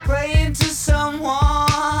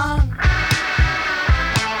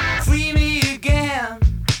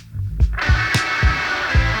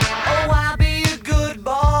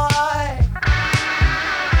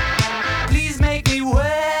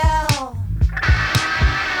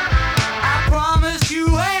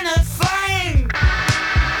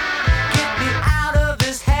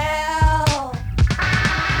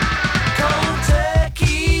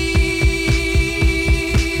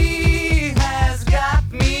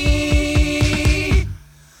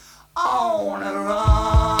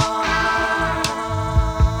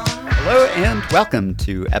Welcome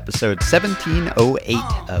to episode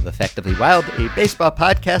 1708 of Effectively Wild, a baseball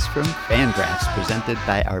podcast from Fangraphs, presented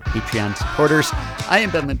by our Patreon supporters. I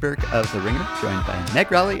am Ben Lindbergh of The Ringer, joined by Meg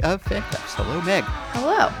Rowley of Fangraphs. Hello, Meg.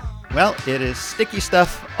 Hello. Well, it is sticky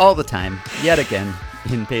stuff all the time, yet again,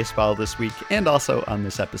 in baseball this week, and also on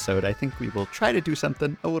this episode. I think we will try to do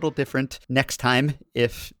something a little different next time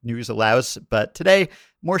if news allows, but today,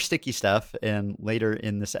 more sticky stuff, and later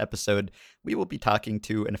in this episode, we will be talking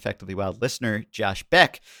to an Effectively Wild listener, Josh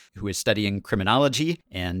Beck, who is studying criminology,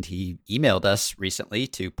 and he emailed us recently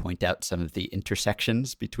to point out some of the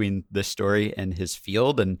intersections between this story and his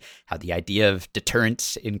field, and how the idea of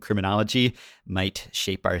deterrence in criminology might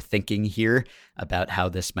shape our thinking here about how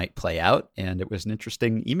this might play out. And it was an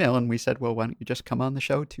interesting email, and we said, well, why don't you just come on the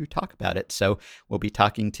show to talk about it? So we'll be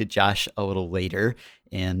talking to Josh a little later,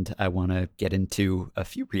 and I want to get into a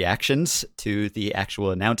few reactions to the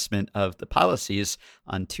actual announcement of the policies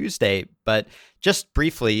on Tuesday. But just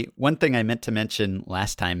briefly, one thing I meant to mention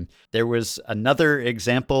last time, there was another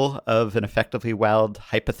example of an Effectively Wild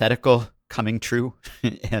hypothetical coming true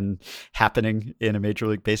and happening in a Major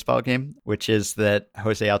League Baseball game, which is that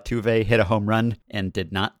Jose Altuve hit a home run and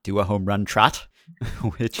did not do a home run trot,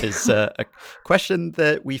 which is a question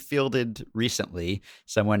that we fielded recently.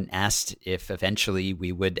 Someone asked if eventually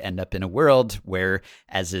we would end up in a world where,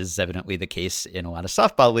 as is evidently the case in a lot of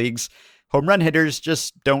softball leagues, home run hitters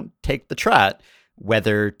just don't take the trot,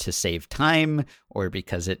 whether to save time or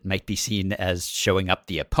because it might be seen as showing up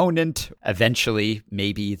the opponent. Eventually,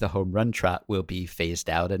 maybe the home run trot will be phased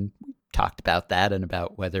out, and we talked about that and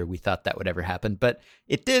about whether we thought that would ever happen. But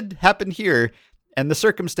it did happen here, and the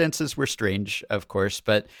circumstances were strange, of course.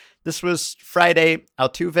 But this was Friday.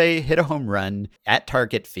 Altuve hit a home run at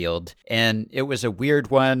Target Field, and it was a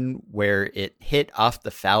weird one where it hit off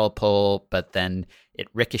the foul pole, but then it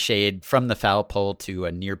ricocheted from the foul pole to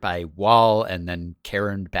a nearby wall and then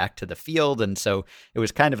caromed back to the field. And so it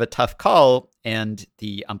was kind of a tough call, and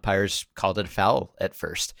the umpires called it a foul at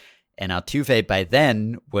first. And Altuve by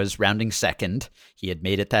then was rounding second. He had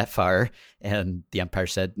made it that far, and the umpire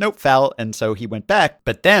said, nope, foul. And so he went back.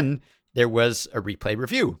 But then there was a replay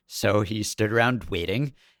review. So he stood around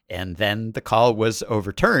waiting, and then the call was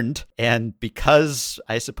overturned. And because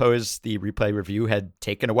I suppose the replay review had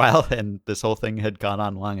taken a while and this whole thing had gone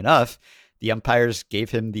on long enough, the umpires gave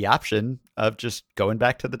him the option of just going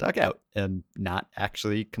back to the dugout and not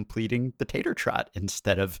actually completing the tater trot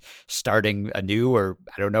instead of starting anew, or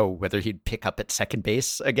I don't know whether he'd pick up at second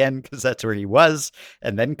base again because that's where he was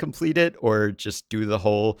and then complete it, or just do the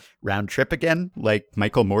whole round trip again like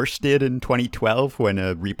Michael Morse did in 2012 when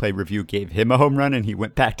a replay review gave him a home run and he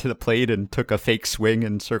went back to the plate and took a fake swing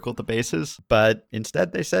and circled the bases. But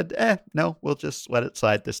instead they said, no, we'll just let it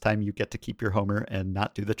slide. This time you get to keep your homer and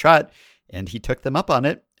not do the trot. And he took them up on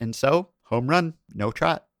it. And so, home run, no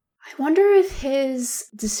trot. I wonder if his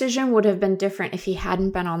decision would have been different if he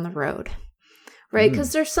hadn't been on the road, right?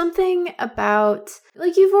 Because there's something about,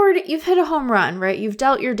 like, you've hit a home run, right? You've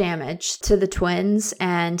dealt your damage to the Twins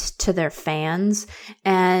and to their fans.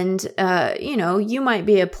 And, you might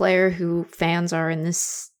be a player who fans are in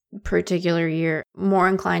this particular year more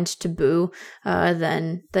inclined to boo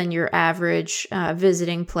than your average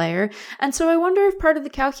visiting player. And so I wonder if part of the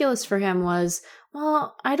calculus for him was,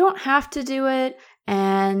 well, I don't have to do it,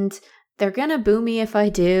 and they're gonna boo me if I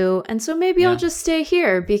do, and so maybe I'll just stay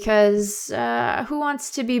here because who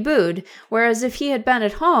wants to be booed? Whereas if he had been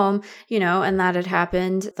at home, and that had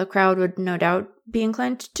happened, the crowd would no doubt be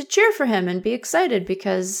inclined to cheer for him and be excited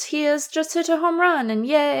because he has just hit a home run and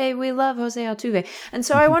yay, we love Jose Altuve. And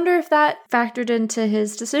so I wonder if that factored into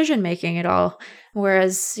his decision making at all.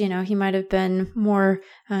 Whereas, he might have been more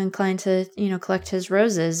inclined to, collect his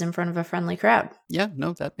roses in front of a friendly crowd. Yeah,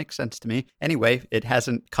 no, that makes sense to me. Anyway, it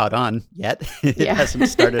hasn't caught on yet. It hasn't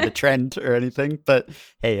started a trend or anything, but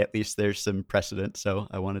hey, at least there's some precedent. So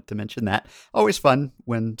I wanted to mention that. Always fun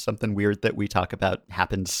when something weird that we talk about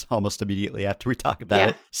happens almost immediately after we talk about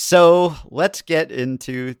it. So let's get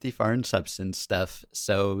into the foreign substance stuff.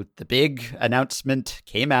 So the big announcement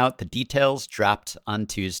came out, the details dropped on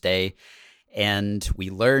Tuesday. And we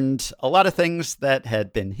learned a lot of things that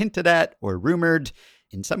had been hinted at or rumored.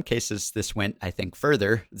 In some cases, this went, I think,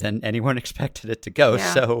 further than anyone expected it to go.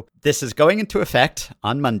 Yeah. So this is going into effect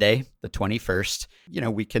on Monday, the 21st.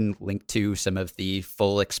 We can link to some of the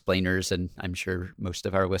full explainers, and I'm sure most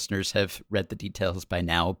of our listeners have read the details by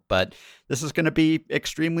now. But this is going to be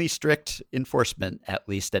extremely strict enforcement, at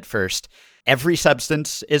least at first. Every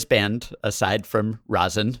substance is banned aside from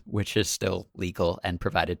rosin, which is still legal and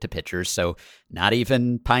provided to pitchers. So not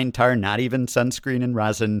even pine tar, not even sunscreen and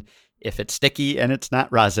rosin. If it's sticky and it's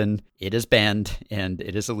not rosin, it is banned and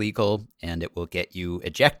it is illegal, and it will get you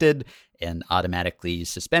ejected and automatically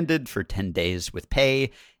suspended for 10 days with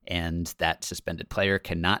pay. And that suspended player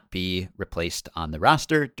cannot be replaced on the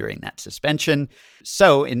roster during that suspension.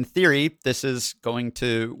 So in theory, this is going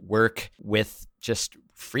to work with just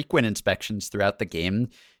frequent inspections throughout the game,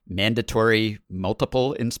 mandatory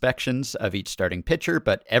multiple inspections of each starting pitcher,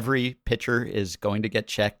 but every pitcher is going to get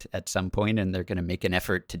checked at some point, and they're going to make an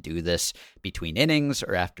effort to do this between innings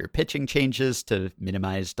or after pitching changes to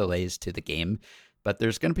minimize delays to the game. But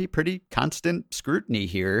there's going to be pretty constant scrutiny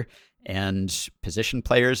here, and position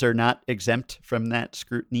players are not exempt from that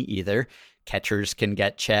scrutiny either. Catchers can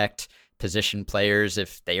get checked. Position players,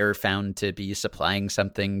 if they are found to be supplying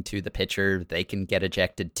something to the pitcher, they can get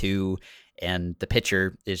ejected too. And the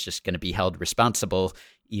pitcher is just going to be held responsible,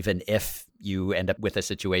 even if you end up with a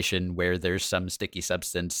situation where there's some sticky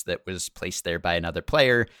substance that was placed there by another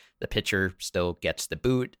player. The pitcher still gets the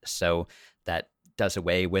boot. So that does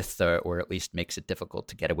away with, or at least makes it difficult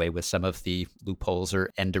to get away with some of the loopholes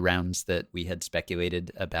or end arounds that we had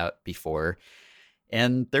speculated about before.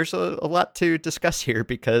 And there's a lot to discuss here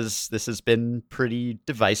because this has been pretty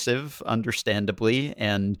divisive, understandably.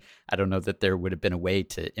 And I don't know that there would have been a way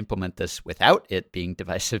to implement this without it being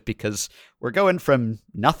divisive, because we're going from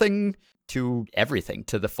nothing to everything,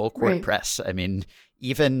 to the full court press. I mean,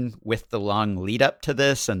 even with the long lead up to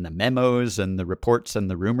this and the memos and the reports and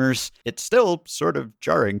the rumors, it's still sort of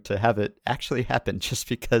jarring to have it actually happen, just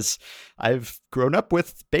because I've grown up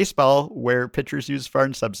with baseball where pitchers use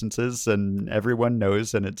foreign substances and everyone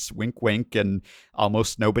knows, and it's wink, wink, and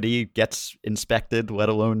almost nobody gets inspected, let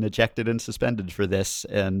alone ejected and suspended for this.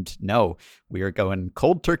 And no, we are going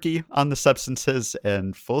cold turkey on the substances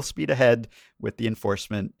and full speed ahead with the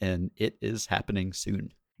enforcement, and it is happening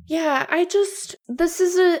soon. Yeah, this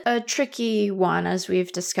is a tricky one, as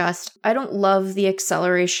we've discussed. I don't love the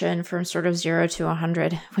acceleration from sort of 0 to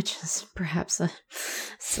 100, which is perhaps a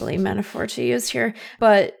silly metaphor to use here.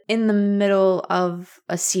 But in the middle of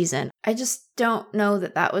a season, I just don't know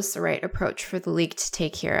that that was the right approach for the league to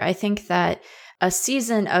take here. I think that a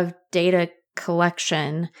season of data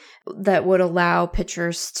collection that would allow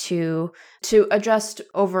pitchers to adjust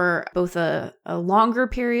over both a longer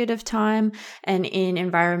period of time and in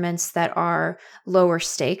environments that are lower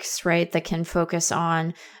stakes, right? That can focus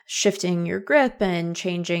on shifting your grip and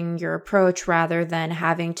changing your approach rather than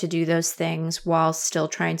having to do those things while still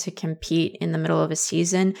trying to compete in the middle of a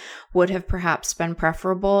season would have perhaps been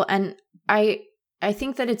preferable. And I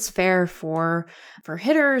think that it's fair for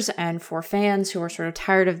hitters and for fans who are sort of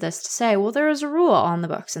tired of this to say, well, there is a rule on the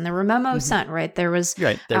books and there were memos sent, right? There was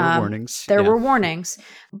there were warnings. There were warnings.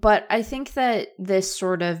 But I think that this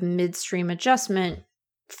sort of midstream adjustment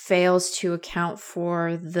fails to account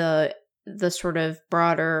for the sort of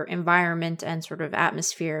broader environment and sort of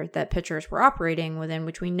atmosphere that pitchers were operating within,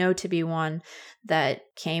 which we know to be one that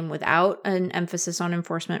came without an emphasis on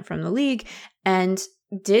enforcement from the league and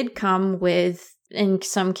did come with, in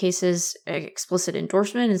some cases, explicit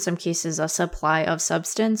endorsement, in some cases, a supply of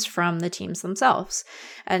substance from the teams themselves.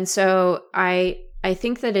 And so I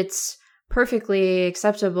think that it's perfectly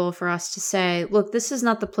acceptable for us to say, look, this is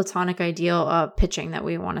not the platonic ideal of pitching that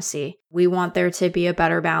we want to see. We want there to be a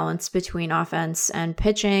better balance between offense and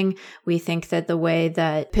pitching. We think that the way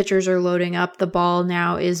that pitchers are loading up the ball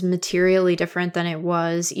now is materially different than it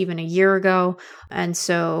was even a year ago. And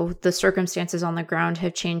so the circumstances on the ground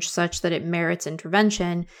have changed such that it merits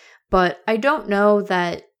intervention. But I don't know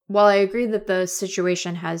that, while I agree that the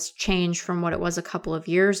situation has changed from what it was a couple of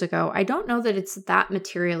years ago, I don't know that it's that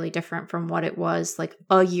materially different from what it was like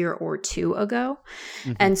a year or two ago.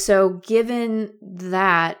 Mm-hmm. And so given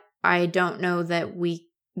that, I don't know that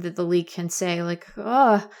the league can say like,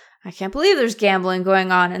 oh, I can't believe there's gambling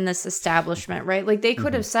going on in this establishment, right? Like they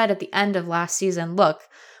could have said at the end of last season, look,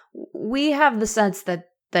 we have the sense that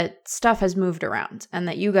stuff has moved around and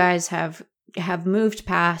that you guys have moved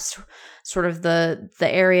past sort of the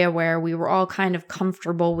area where we were all kind of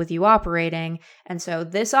comfortable with you operating. And so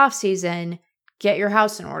this offseason, get your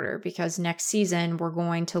house in order because next season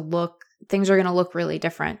things are going to look really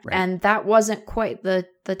different. Right. And that wasn't quite the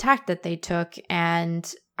tack that they took.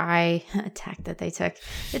 And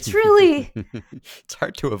it's really it's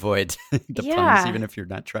hard to avoid the puns even if you're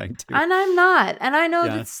not trying to. And I'm not. And I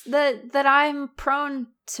know that I'm prone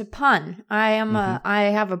to pun. I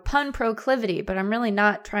have a pun proclivity, but I'm really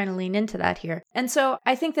not trying to lean into that here. And so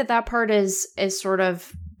I think that part is sort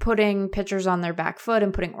of putting pitchers on their back foot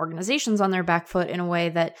and putting organizations on their back foot in a way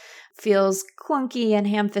that feels clunky and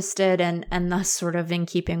ham-fisted and thus sort of in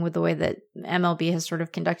keeping with the way that MLB has sort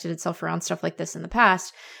of conducted itself around stuff like this in the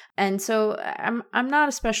past. And so I'm not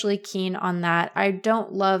especially keen on that. I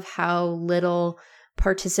don't love how little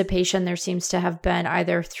participation there seems to have been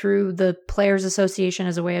either through the Players Association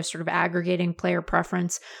as a way of sort of aggregating player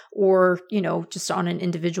preference or, just on an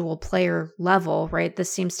individual player level, right?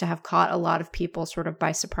 This seems to have caught a lot of people sort of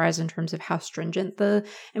by surprise in terms of how stringent the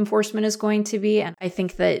enforcement is going to be. And I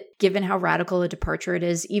think that given how radical a departure it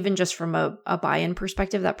is, even just from a buy-in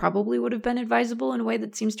perspective, that probably would have been advisable in a way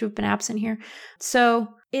that seems to have been absent here. So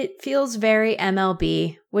it feels very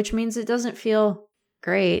MLB, which means it doesn't feel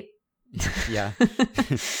great. Yeah.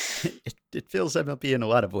 It feels MLB in a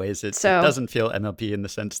lot of ways. It doesn't feel MLB in the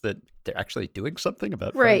sense that they're actually doing something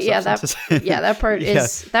about right. Yeah, that part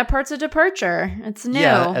that part's a departure. It's new.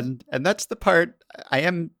 Yeah, and that's the part I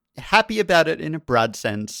am happy about it in a broad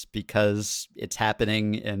sense because it's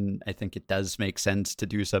happening, and I think it does make sense to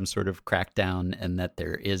do some sort of crackdown, and that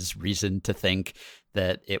there is reason to think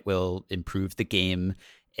that it will improve the game.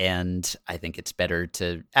 And I think it's better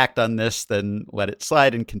to act on this than let it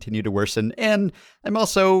slide and continue to worsen. And I'm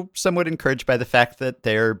also somewhat encouraged by the fact that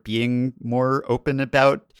they're being more open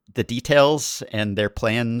about the details and their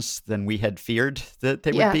plans than we had feared that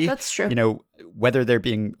they would be. Yeah, that's true. Whether they're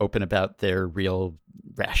being open about their real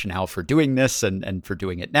rationale for doing this and for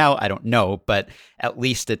doing it now, I don't know. But at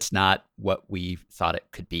least it's not what we thought it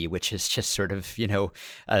could be, which is just sort of,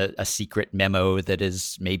 a secret memo that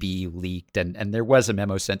is maybe leaked. And there was a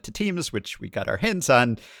memo sent to teams, which we got our hands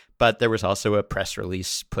on. But there was also a press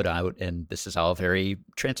release put out, and this is all very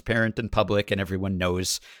transparent and public, and everyone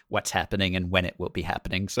knows what's happening and when it will be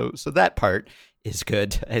happening. So that part is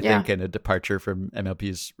good, I think, and a departure from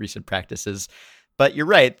MLB's recent practices. But you're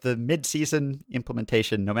right, the mid-season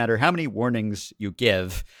implementation, no matter how many warnings you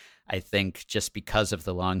give, I think just because of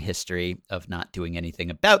the long history of not doing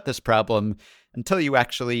anything about this problem, until you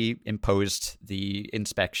actually imposed the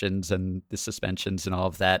inspections and the suspensions and all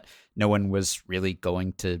of that, no one was really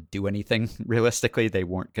going to do anything. Realistically, they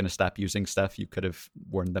weren't going to stop using stuff. You could have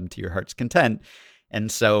warned them to your heart's content.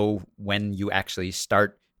 And so when you actually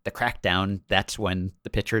start the crackdown, that's when the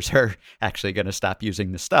pitchers are actually going to stop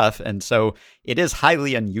using the stuff. And so it is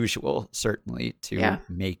highly unusual, certainly, to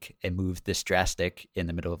make a move this drastic in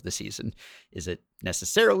the middle of the season. Is it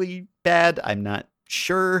necessarily bad? I'm not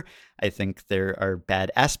sure. I think there are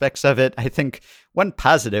bad aspects of it. I think one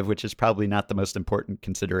positive, which is probably not the most important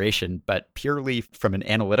consideration, but purely from an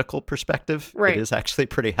analytical perspective, it is actually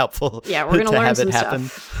pretty helpful. Yeah, we're going to learn some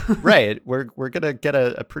stuff. Right. We're going to get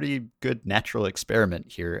a pretty good natural experiment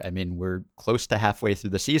here. I mean, we're close to halfway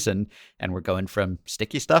through the season, and we're going from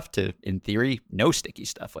sticky stuff to, in theory, no sticky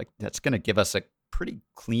stuff. Like, that's going to give us a pretty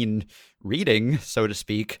clean reading, so to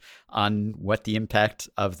speak, on what the impact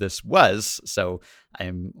of this was. So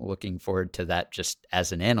I'm looking forward to that just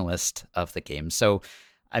as an analyst of the game. So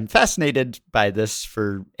I'm fascinated by this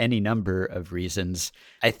for any number of reasons.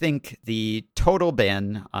 I think the total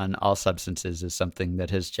ban on all substances is something that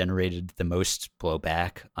has generated the most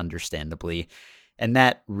blowback, understandably. And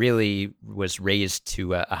that really was raised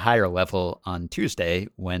to a higher level on Tuesday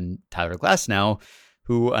when Tyler Glasnow,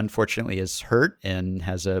 who unfortunately is hurt and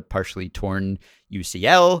has a partially torn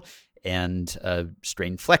UCL and a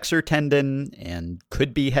strained flexor tendon and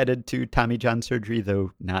could be headed to Tommy John surgery,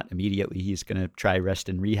 though not immediately. He's going to try rest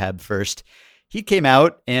and rehab first. He came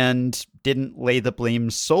out and didn't lay the blame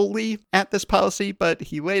solely at this policy, but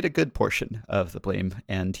he laid a good portion of the blame.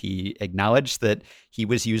 And he acknowledged that he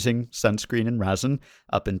was using sunscreen and rosin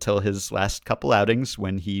up until his last couple outings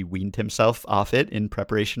when he weaned himself off it in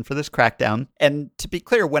preparation for this crackdown. And to be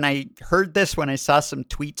clear, when I heard this, when I saw some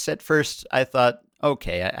tweets at first, I thought,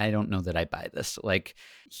 okay, I don't know that I buy this. Like,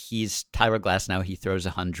 he's Tyler Glasnow. He throws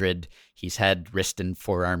 100. He's had wrist and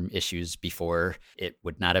forearm issues before. It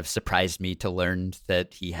would not have surprised me to learn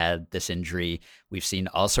that he had this injury. We've seen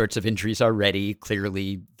all sorts of injuries already.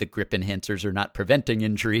 Clearly, the grip enhancers are not preventing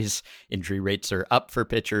injuries. Injury rates are up for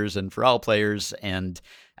pitchers and for all players. And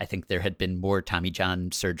I think there had been more Tommy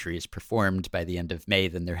John surgeries performed by the end of May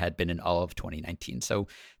than there had been in all of 2019. So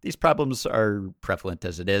these problems are prevalent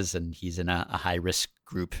as it is, and he's in a high-risk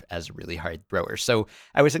group as a really hard thrower. So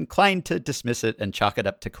I was inclined to dismiss it and chalk it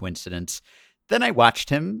up to coincidence. Then I watched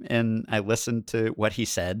him and I listened to what he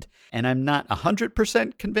said, and I'm not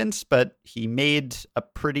 100% convinced, but he made a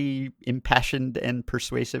pretty impassioned and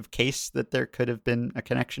persuasive case that there could have been a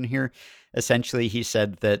connection here. Essentially, he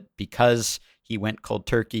said that because he went cold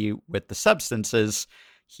turkey with the substances,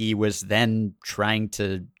 he was then trying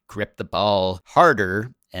to grip the ball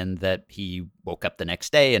harder and that he woke up the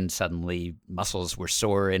next day and suddenly muscles were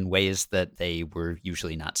sore in ways that they were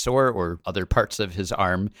usually not sore, or other parts of his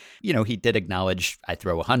arm. He did acknowledge, I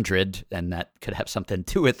throw 100, and that could have something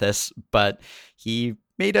to do with this, but he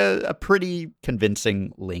made a pretty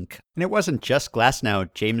convincing link. And it wasn't just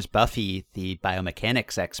Glasnow. James Buffy, the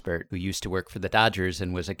biomechanics expert who used to work for the Dodgers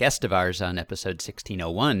and was a guest of ours on episode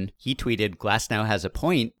 1601, he tweeted, "Glasnow has a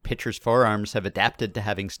point. Pitchers' forearms have adapted to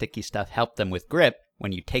having sticky stuff help them with grip.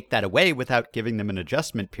 When you take that away without giving them an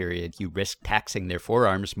adjustment period, you risk taxing their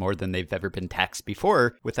forearms more than they've ever been taxed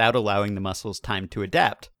before without allowing the muscles time to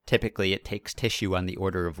adapt. Typically, it takes tissue on the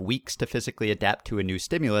order of weeks to physically adapt to a new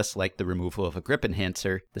stimulus, like the removal of a grip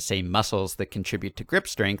enhancer. The same muscles that contribute to grip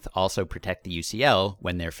strength also protect the UCL.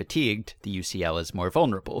 When they're fatigued, the UCL is more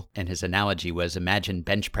vulnerable." And his analogy was, imagine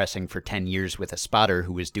bench pressing for 10 years with a spotter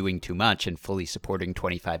who was doing too much and fully supporting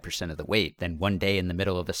 25% of the weight. Then one day in the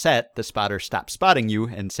middle of a set, the spotter stopped spotting you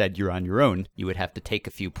and said you're on your own. You would have to take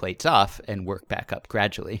a few plates off and work back up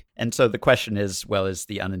gradually. And so the question is, well, is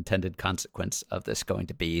the unintended consequence of this going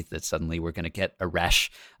to be that suddenly we're going to get a rash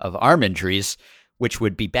of arm injuries, which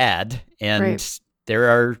would be bad? And right. There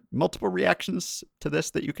are multiple reactions to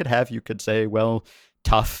this that you could have. You could say, well,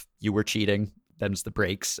 tough, you were cheating, them's the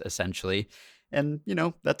breaks, essentially. And,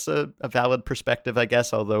 that's a valid perspective, I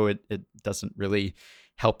guess, although it doesn't really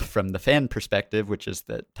help from the fan perspective, which is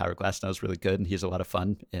that Tyler Glasnow is really good and he's a lot of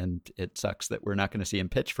fun. And it sucks that we're not going to see him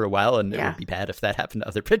pitch for a while. And It would be bad if that happened to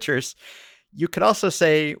other pitchers. You could also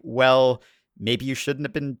say, well, maybe you shouldn't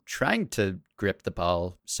have been trying to grip the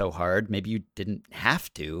ball so hard. Maybe you didn't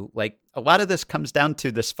have to. Like, a lot of this comes down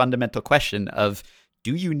to this fundamental question of,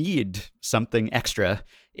 do you need something extra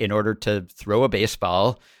in order to throw a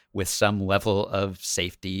baseball with some level of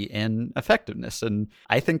safety and effectiveness? And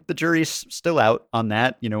I think the jury's still out on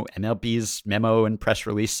that. MLB's memo and press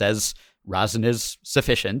release says rosin is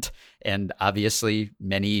sufficient. And obviously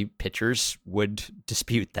many pitchers would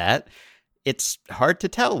dispute that. It's hard to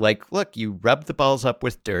tell. Like, look, you rub the balls up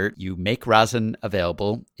with dirt, you make rosin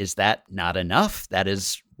available. Is that not enough? That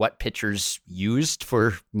is what pitchers used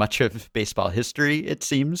for much of baseball history, it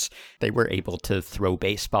seems. They were able to throw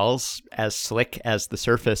baseballs as slick as the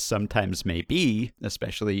surface sometimes may be,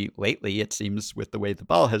 especially lately, it seems, with the way the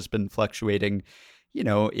ball has been fluctuating.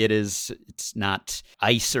 It's not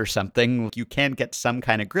ice or something. You can get some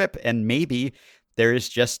kind of grip, and maybe there is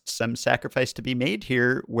just some sacrifice to be made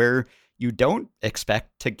here where you don't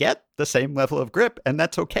expect to get the same level of grip, and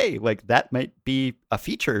that's okay. Like, that might be a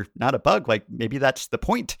feature, not a bug. Like, maybe that's the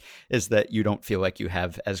point, is that you don't feel like you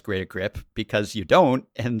have as great a grip because you don't,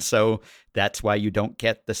 and so that's why you don't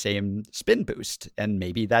get the same spin boost, and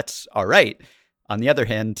maybe that's all right. On the other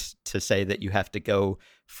hand, to say that you have to go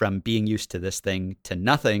from being used to this thing to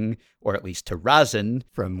nothing, or at least to rosin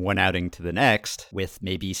from one outing to the next, with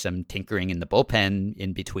maybe some tinkering in the bullpen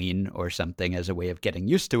in between or something as a way of getting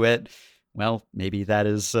used to it, well, maybe that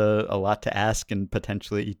is a lot to ask and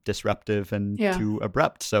potentially disruptive and too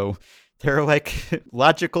abrupt. So there are like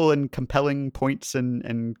logical and compelling points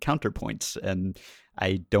and counterpoints, and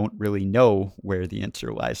I don't really know where the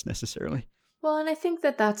answer lies necessarily. Well, and I think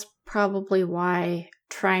that that's probably why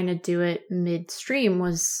trying to do it midstream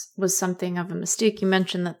was something of a mistake. You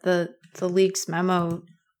mentioned that the league's memo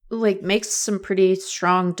makes some pretty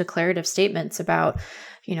strong declarative statements about,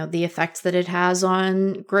 the effects that it has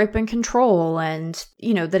on grip and control, and,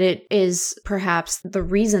 that it is perhaps the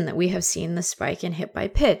reason that we have seen the spike in hit by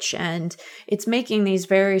pitch. And it's making these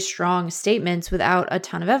very strong statements without a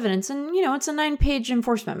ton of evidence. And, it's a 9-page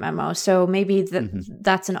enforcement memo. So maybe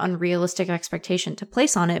that's an unrealistic expectation to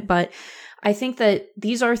place on it. But I think that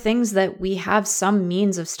these are things that we have some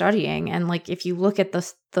means of studying. And if you look at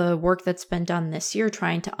the work that's been done this year,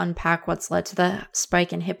 trying to unpack what's led to the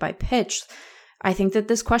spike in hit by pitch, I think that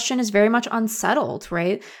this question is very much unsettled,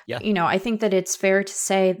 right? Yeah. I think that it's fair to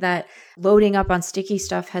say that loading up on sticky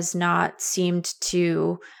stuff has not seemed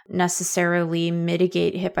to necessarily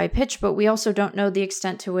mitigate hit by pitch, but we also don't know the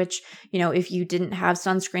extent to which, if you didn't have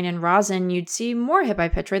sunscreen and rosin, you'd see more hit by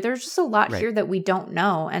pitch, right? There's just a lot here that we don't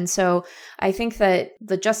know. And so I think that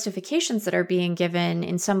the justifications that are being given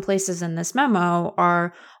in some places in this memo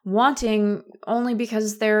are wanting only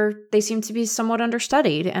because they seem to be somewhat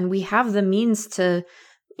understudied, and we have the means to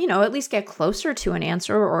at least get closer to an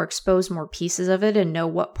answer or expose more pieces of it and know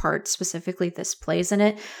what part specifically this plays in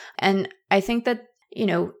it. And I think that,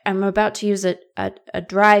 I'm about to use a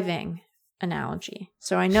driving analogy.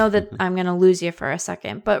 So I know that I'm going to lose you for a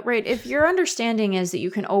second, but right, if your understanding is that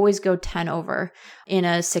you can always go 10 over in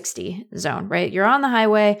a 60 zone, right? You're on the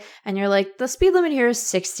highway and you're like, the speed limit here is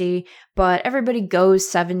 60, but everybody goes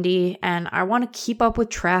 70 and I want to keep up with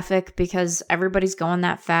traffic because everybody's going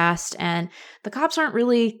that fast and the cops aren't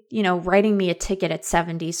really, writing me a ticket at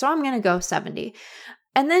 70, so I'm going to go 70.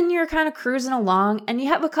 And then you're kind of cruising along and you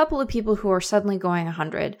have a couple of people who are suddenly going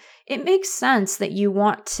 100. It makes sense that you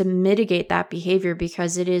want to mitigate that behavior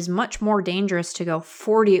because it is much more dangerous to go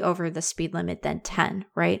 40 over the speed limit than 10,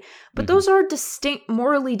 right? But those are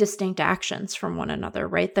morally distinct actions from one another,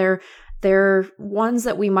 right? They're ones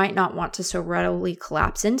that we might not want to so readily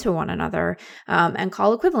collapse into one another and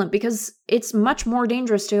call equivalent because it's much more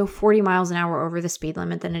dangerous to go 40 miles an hour over the speed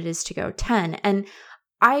limit than it is to go 10. And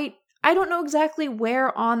I don't know exactly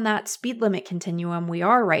where on that speed limit continuum we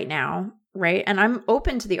are right now, right? And I'm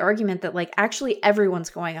open to the argument that actually everyone's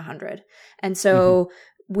going 100. And so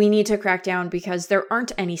we need to crack down because there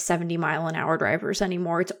aren't any 70-mile-an-hour drivers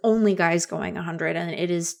anymore. It's only guys going 100 and it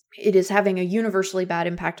is having a universally bad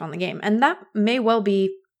impact on the game. And that may well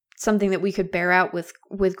be something that we could bear out with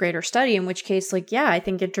greater study, in which case, I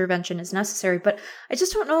think intervention is necessary. But I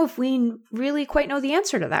just don't know if we really quite know the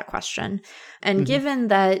answer to that question. And given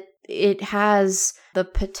that it has the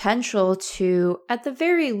potential to, at the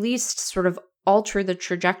very least, sort of alter the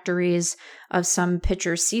trajectories of some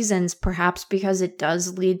pitchers' seasons, perhaps because it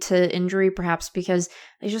does lead to injury, perhaps because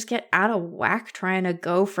they just get out of whack trying to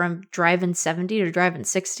go from driving 70 to driving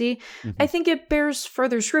 60. I think it bears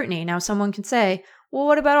further scrutiny. Now, someone can say, well,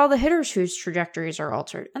 what about all the hitters whose trajectories are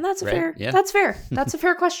altered? And that's fair. That's fair. That's a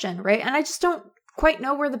fair question, right? And I just don't quite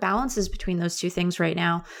know where the balance is between those two things right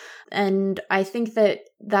now. And I think that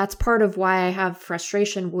that's part of why I have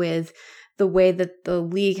frustration with the way that the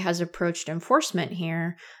league has approached enforcement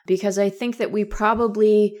here, because I think that we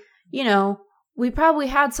probably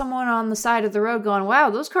had someone on the side of the road going, wow,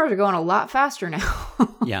 those cars are going a lot faster now.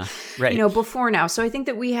 Yeah, right. Before now. So I think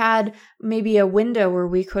that we had maybe a window where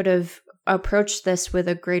we could have approached this with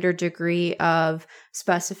a greater degree of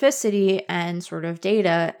specificity and sort of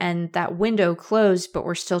data, and that window closed, but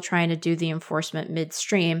we're still trying to do the enforcement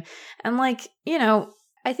midstream. And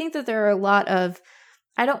I think that there are a lot of,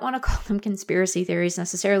 I don't want to call them conspiracy theories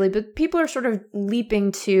necessarily, but people are sort of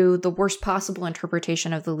leaping to the worst possible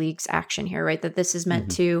interpretation of the league's action here, right? That this is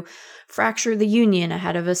meant to fracture the union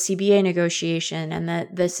ahead of a CBA negotiation, and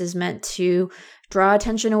that this is meant to draw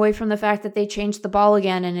attention away from the fact that they changed the ball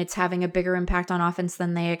again and it's having a bigger impact on offense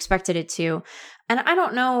than they expected it to. And I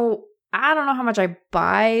don't know how much I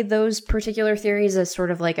buy those particular theories as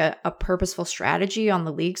sort of like a purposeful strategy on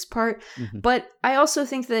the league's part. But I also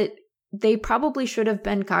think that they probably should have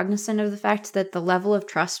been cognizant of the fact that the level of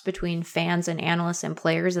trust between fans and analysts and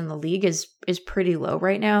players in the league is pretty low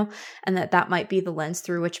right now, and that might be the lens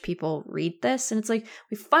through which people read this. And it's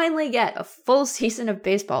we finally get a full season of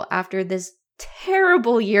baseball after this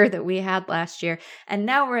terrible year that we had last year, and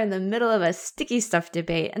now we're in the middle of a sticky stuff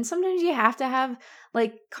debate. And sometimes you have to have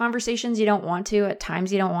conversations you don't want to, at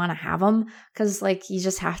times you don't want to have them, because you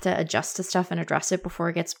just have to adjust to stuff and address it before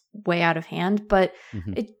it gets way out of hand. But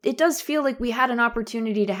it does feel like we had an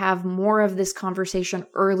opportunity to have more of this conversation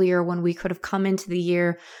earlier, when we could have come into the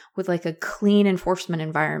year with a clean enforcement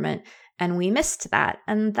environment, and we missed that,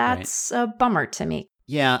 and that's a bummer to me.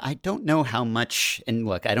 Yeah, I don't know how much, and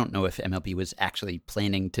look, I don't know if MLB was actually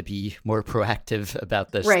planning to be more proactive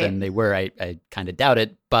about this than they were. I kind of doubt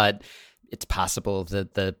it, but it's possible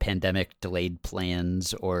that the pandemic delayed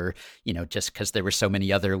plans, or, just because there were so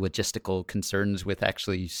many other logistical concerns with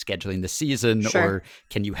actually scheduling the season, or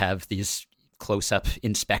can you have these close-up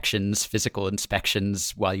inspections, physical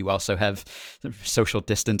inspections, while you also have social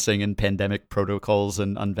distancing and pandemic protocols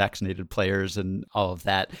and unvaccinated players and all of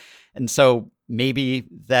that. And so maybe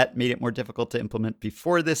that made it more difficult to implement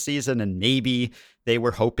before this season, and maybe they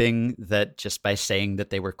were hoping that just by saying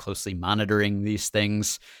that they were closely monitoring these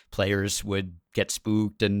things, players would get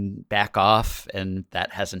spooked and back off, and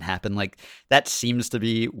that hasn't happened. That seems to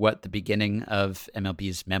be what the beginning of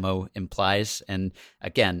MLB's memo implies. And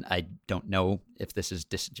again, I don't know if this is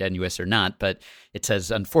disingenuous or not, but it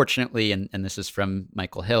says, unfortunately, and this is from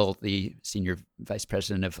Michael Hill, the senior vice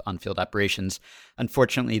president of on-field operations,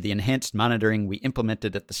 unfortunately, the enhanced monitoring we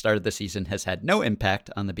implemented at the start of the season has had no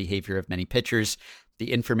impact on the behavior of many pitchers.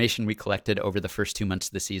 The information we collected over the first 2 months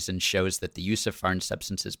of the season shows that the use of foreign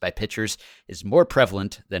substances by pitchers is more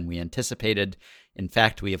prevalent than we anticipated. In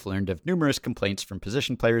fact, we have learned of numerous complaints from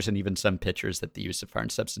position players and even some pitchers that the use of foreign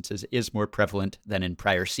substances is more prevalent than in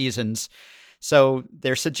prior seasons. So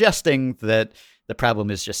they're suggesting that the problem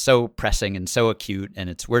is just so pressing and so acute, and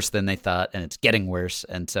it's worse than they thought, and it's getting worse,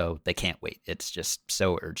 and so they can't wait. It's just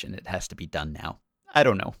so urgent. It has to be done now. I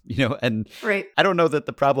don't know, and Right. I don't know that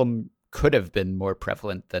the problem could have been more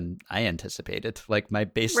prevalent than I anticipated. Like, my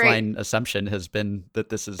baseline assumption has been that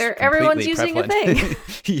this is everyone's using prevalent. a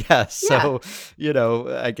thing. Yeah, so,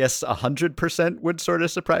 I guess 100% would sort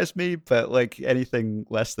of surprise me, but like anything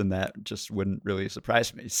less than that just wouldn't really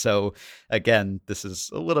surprise me. So again, this is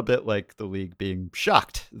a little bit like the league being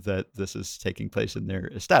shocked that this is taking place in their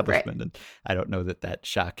establishment. And I don't know that that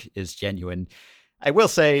shock is genuine. I will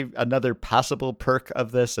say another possible perk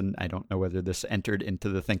of this, and I don't know whether this entered into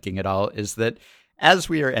the thinking at all, is that as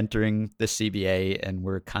we are entering the CBA and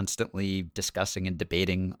we're constantly discussing and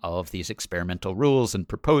debating all of these experimental rules and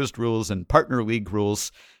proposed rules and partner league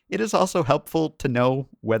rules, it is also helpful to know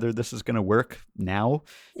whether this is going to work now.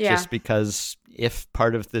 Yeah. Just because if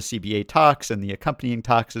part of the CBA talks and the accompanying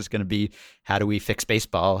talks is going to be, how do we fix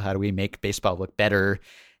baseball? How do we make baseball look better?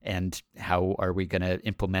 And how are we going to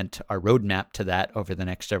implement our roadmap to that over the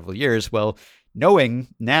next several years? Well, knowing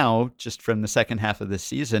now, just from the second half of the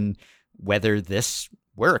season, whether this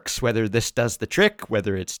works, whether this does the trick,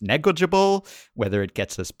 whether it's negligible, whether it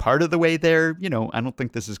gets us part of the way there, I don't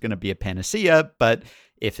think this is going to be a panacea, but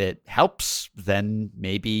if it helps, then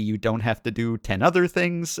maybe you don't have to do 10 other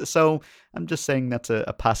things. So I'm just saying that's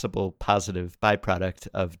a possible positive byproduct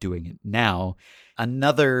of doing it now.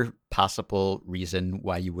 Another possible reason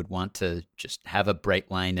why you would want to just have a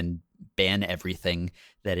bright line and ban everything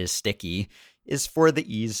that is sticky is for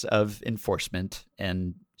the ease of enforcement,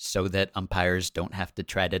 and so that umpires don't have to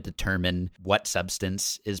try to determine what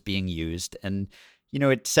substance is being used. And,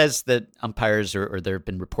 it says that umpires, or there have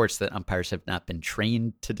been reports that umpires have not been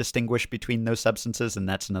trained to distinguish between those substances. And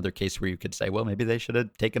that's another case where you could say, well, maybe they should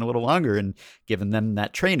have taken a little longer and given them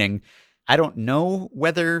that training. I don't know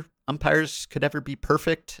whether umpires could ever be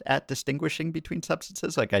perfect at distinguishing between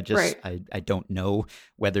substances. Like, I don't know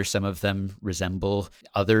whether some of them resemble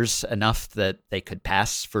others enough that they could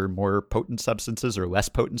pass for more potent substances or less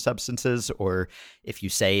potent substances. Or if you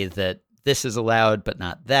say that this is allowed but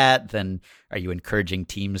not that, then are you encouraging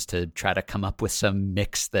teams to try to come up with some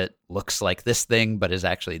mix that looks like this thing but is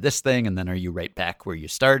actually this thing? And then are you right back where you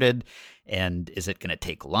started? And is it going to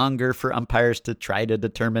take longer for umpires to try to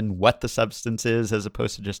determine what the substance is as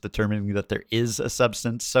opposed to just determining that there is a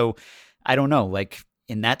substance? So I don't know. Like,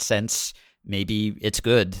 in that sense, maybe it's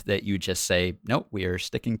good that you just say, no, we are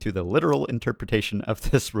sticking to the literal interpretation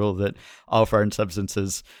of this rule that all foreign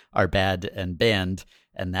substances are bad and banned.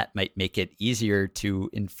 And that might make it easier to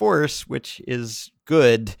enforce, which is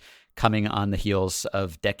good, coming on the heels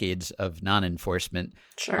of decades of non-enforcement.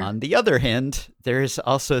 Sure. On the other hand, there is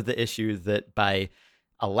also the issue that by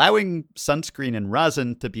allowing sunscreen and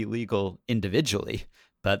rosin to be legal individually,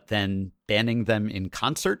 but then banning them in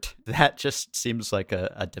concert, that just seems like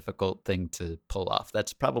a difficult thing to pull off.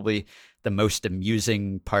 That's probably the most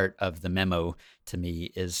amusing part of the memo to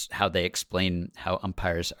me, is how they explain how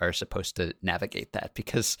umpires are supposed to navigate that.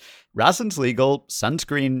 Because rosin's legal,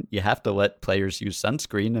 sunscreen, you have to let players use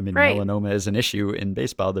sunscreen. I mean, melanoma is an issue in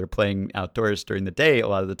baseball. They're playing outdoors during the day a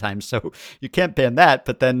lot of the time, so you can't ban that.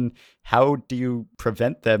 But then how do you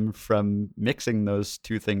prevent them from mixing those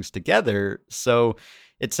two things together? So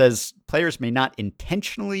it says players may not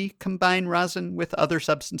intentionally combine rosin with other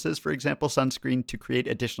substances, for example, sunscreen, to create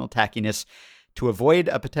additional tackiness. To avoid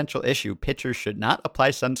a potential issue, pitchers should not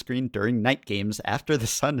apply sunscreen during night games after the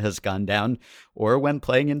sun has gone down or when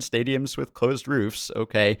playing in stadiums with closed roofs.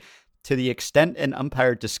 Okay. To the extent an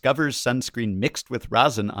umpire discovers sunscreen mixed with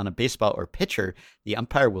rosin on a baseball or pitcher, the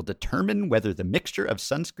umpire will determine whether the mixture of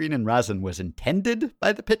sunscreen and rosin was intended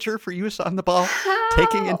by the pitcher for use on the ball,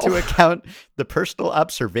 taking into account the personal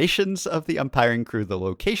observations of the umpiring crew, the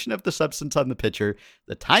location of the substance on the pitcher,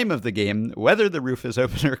 the time of the game, whether the roof is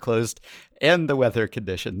open or closed, and the weather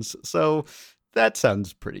conditions. So that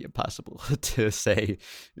sounds pretty impossible to say,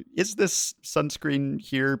 is this sunscreen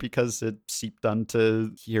here because it seeped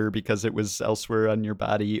onto here because it was elsewhere on your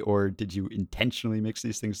body, or did you intentionally mix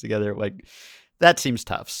these things together? Like, that seems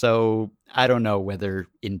tough. So I don't know whether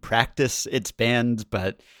in practice it's banned,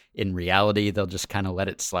 but in reality, they'll just kind of let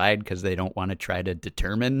it slide because they don't want to try to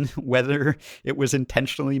determine whether it was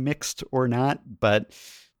intentionally mixed or not. But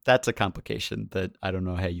that's a complication that I don't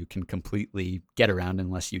know how you can completely get around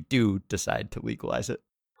unless you do decide to legalize it.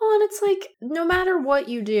 Well, and it's like, no matter what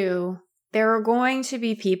you do, there are going to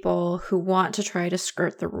be people who want to try to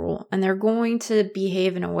skirt the rule, and they're going to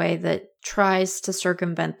behave in a way that tries to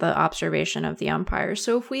circumvent the observation of the umpire.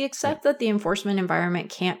 So if we accept that the enforcement environment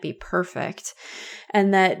can't be perfect,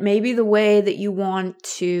 and that maybe the way that you want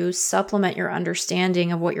to supplement your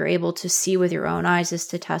understanding of what you're able to see with your own eyes is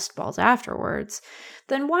to test balls afterwards,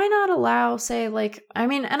 then why not allow, say, like, I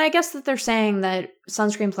mean, and I guess that they're saying that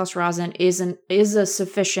sunscreen plus rosin is a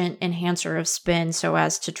sufficient enhancer of spin so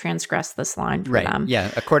as to transgress this line for them.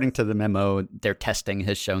 Yeah, according to the memo, their testing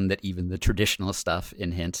has shown that even the traditional stuff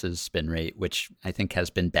enhances spin rate, which I think has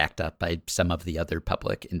been backed up by some of the other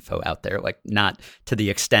public info out there. Like, not to the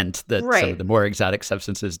extent that some of the more exotic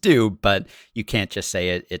substances do, but you can't just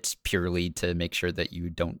say it's purely to make sure that you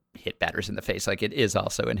don't hit batters in the face. Like, it is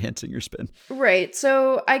also enhancing your spin. Right.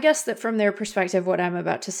 So I guess that from their perspective, what I'm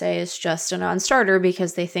about to say is just a non-starter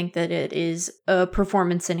because they think that it is a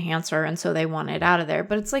performance enhancer and so they want it out of there.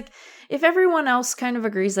 But it's like, if everyone else kind of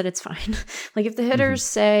agrees that it's fine, like if the hitters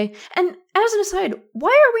say, and as an aside, why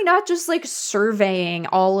are we not just like surveying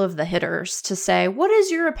all of the hitters to say, what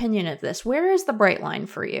is your opinion of this? Where is the bright line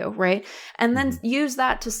for you? Right. And then use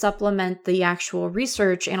that to supplement the actual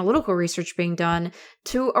research, analytical research being done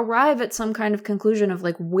to arrive at some kind of conclusion of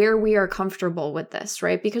like where we are comfortable with this.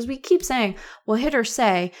 Right. Because we keep saying, well, hitters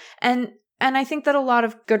say, and I think that a lot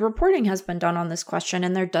of good reporting has been done on this question,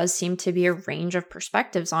 and there does seem to be a range of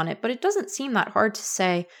perspectives on it, but it doesn't seem that hard to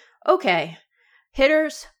say, okay,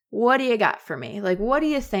 hitters, what do you got for me? Like, what do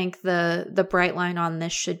you think the bright line on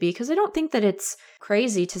this should be? Because I don't think that it's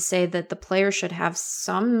crazy to say that the player should have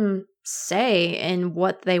some say in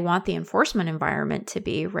what they want the enforcement environment to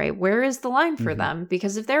be, right? Where is the line for them?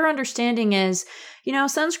 Because if their understanding is,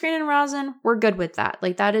 sunscreen and rosin, we're good with that.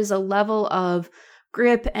 Like, that is a level of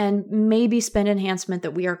grip and maybe spin enhancement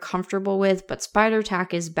that we are comfortable with, but spider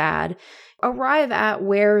tack is bad. Arrive at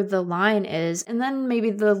where the line is, and then maybe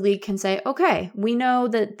the league can say, okay, we know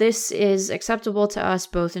that this is acceptable to us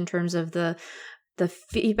both in terms of the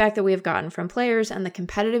feedback that we have gotten from players and the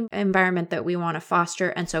competitive environment that we want to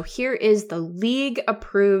foster. And so here is the league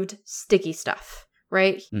approved sticky stuff.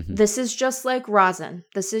 Right? This is just like rosin.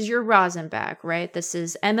 This is your rosin bag, right? This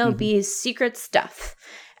is MLB's secret stuff.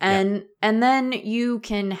 And then you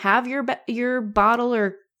can have your bottle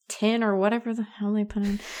or tin or whatever the hell they put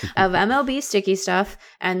in of MLB sticky stuff,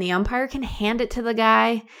 and the umpire can hand it to the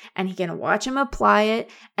guy and he can watch him apply it,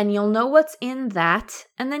 and you'll know what's in that,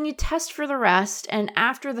 and then you test for the rest, and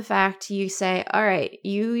after the fact you say, all right,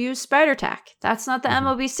 you use spider tack, that's not the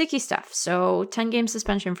MLB sticky stuff, so 10-game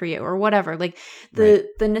suspension for you or whatever. Like the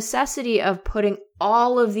necessity of putting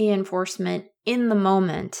all of the enforcement in the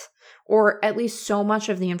moment, or at least so much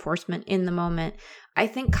of the enforcement in the moment, I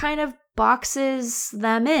think kind of boxes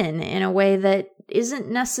them in a way that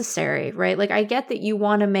isn't necessary, right? Like, I get that you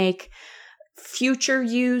want to make future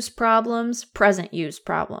use problems present use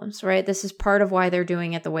problems, right? This is part of why they're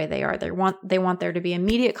doing it the way they are. They want there to be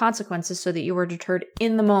immediate consequences so that you are deterred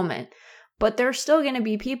in the moment. But there's still going to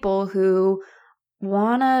be people who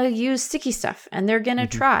want to use sticky stuff and they're going to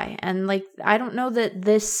try. And like, I don't know that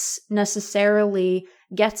this necessarily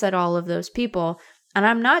gets at all of those people. And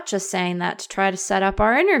I'm not just saying that to try to set up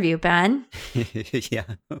our interview, Ben.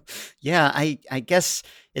 Yeah, I guess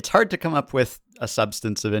it's hard to come up with a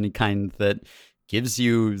substance of any kind that gives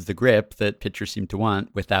you the grip that pitchers seem to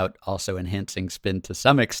want without also enhancing spin to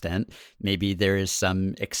some extent. Maybe there is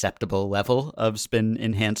some acceptable level of spin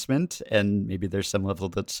enhancement, and maybe there's some level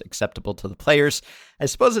that's acceptable to the players. I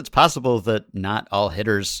suppose it's possible that not all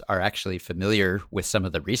hitters are actually familiar with some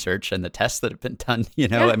of the research and the tests that have been done.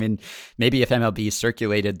 I mean, maybe if MLB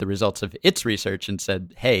circulated the results of its research and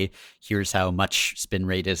said, hey, here's how much spin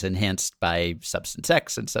rate is enhanced by substance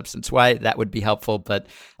X and substance Y, that would be helpful. But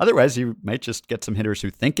otherwise, you might just get some hitters who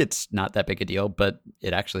think it's not that big a deal, but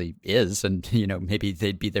it actually is. And, maybe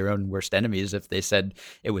they'd be their own worst enemies if they said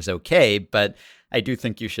it was okay. But I do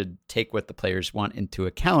think you should take what the players want into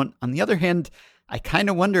account. On the other hand, I kind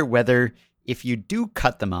of wonder whether if you do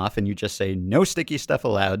cut them off and you just say no sticky stuff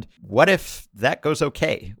allowed, what if that goes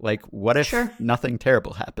okay? Like, what if nothing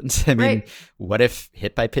terrible happens? I mean, what if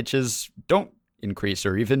hit by pitches don't increase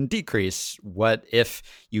or even decrease? What if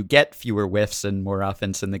you get fewer whiffs and more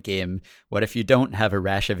offense in the game? What if you don't have a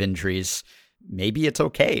rash of injuries? Maybe it's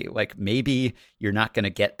okay. Like, maybe you're not going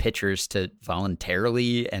to get pitchers to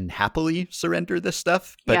voluntarily and happily surrender this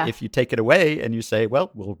stuff. But if you take it away and you say,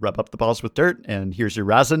 well, we'll rub up the balls with dirt and here's your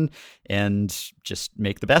rosin and just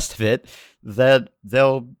make the best of it, that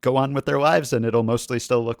they'll go on with their lives and it'll mostly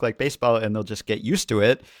still look like baseball and they'll just get used to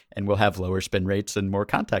it and we'll have lower spin rates and more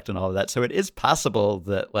contact and all of that. So it is possible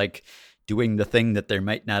that, like, doing the thing that there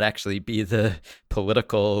might not actually be the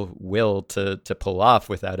political will to pull off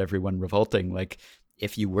without everyone revolting, like,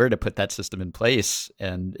 if you were to put that system in place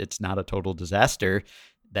and it's not a total disaster,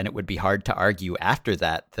 then it would be hard to argue after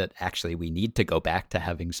that actually we need to go back to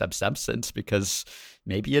having some substance, because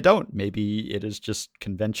maybe you don't. Maybe it is just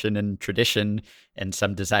convention and tradition and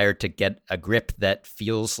some desire to get a grip that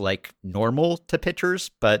feels like normal to pitchers,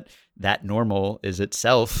 but that normal is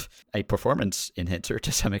itself a performance enhancer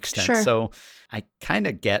to some extent. Sure. So I kind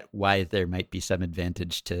of get why there might be some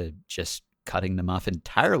advantage to just cutting them off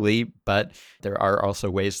entirely, but there are also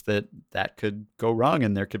ways that could go wrong,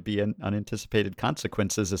 and there could be unanticipated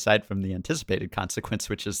consequences aside from the anticipated consequence,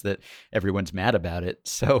 which is that everyone's mad about it.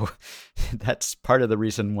 So that's part of the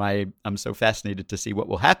reason why I'm so fascinated to see what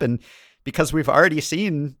will happen, because we've already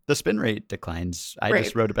seen the spin rate declines. I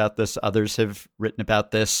just wrote about this. Others have written about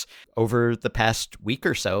this over the past week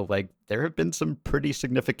or so. Like, there have been some pretty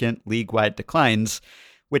significant league-wide declines,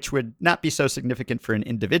 which would not be so significant for an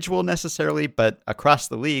individual necessarily, but across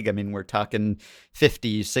the league, I mean, we're talking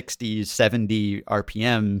 50, 60, 70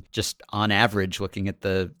 RPM just on average, looking at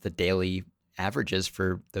the daily averages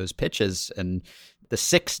for those pitches. And the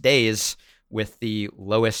 6 days with the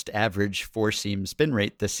lowest average four-seam spin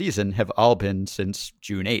rate this season have all been since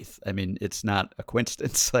June 8th. I mean, it's not a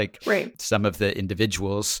coincidence. Like, some of the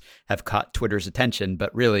individuals have caught Twitter's attention,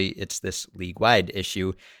 but really it's this league-wide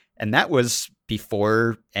issue. And that was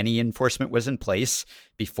before any enforcement was in place,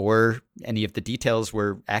 before any of the details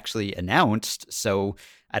were actually announced. So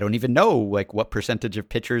I don't even know like what percentage of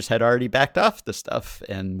pitchers had already backed off the stuff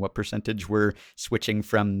and what percentage were switching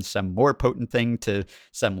from some more potent thing to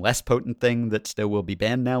some less potent thing that still will be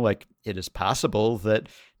banned now. Like, it is possible that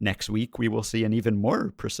next week we will see an even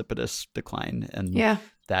more precipitous decline. And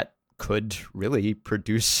that could really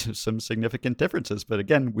produce some significant differences. But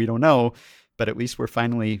again, we don't know. But at least we're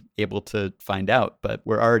finally able to find out. But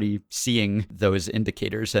we're already seeing those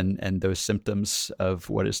indicators and those symptoms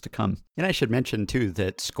of what is to come. And I should mention, too,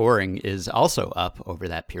 that scoring is also up over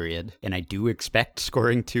that period. And I do expect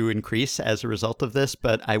scoring to increase as a result of this.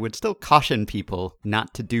 But I would still caution people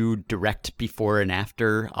not to do direct before and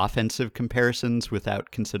after offensive comparisons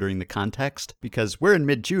without considering the context. Because we're in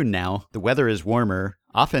mid-June now. The weather is warmer.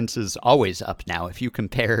 Offense is always up now. If you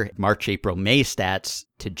compare March, April, May stats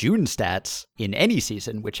to June stats in any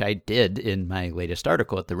season, which I did in my latest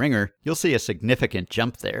article at The Ringer, you'll see a significant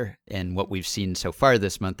jump there. And what we've seen so far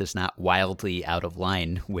this month is not wildly out of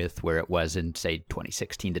line with where it was in, say,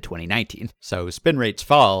 2016 to 2019. So spin rates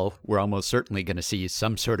fall, we're almost certainly going to see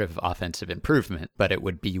some sort of offensive improvement, but it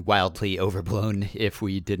would be wildly overblown if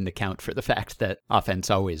we didn't account for the fact that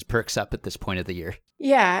offense always perks up at this point of the year.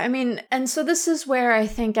 Yeah, I mean, and so this is where I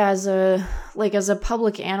think as a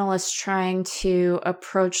public analyst trying to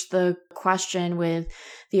approach the question with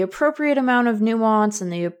the appropriate amount of nuance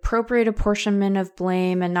and the appropriate apportionment of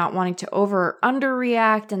blame, and not wanting to over or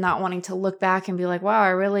underreact, and not wanting to look back and be like, wow, I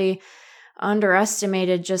really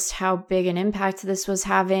underestimated just how big an impact this was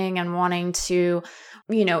having, and wanting to,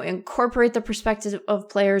 you know, incorporate the perspective of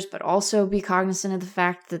players, but also be cognizant of the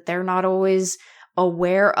fact that they're not always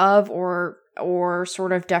aware of or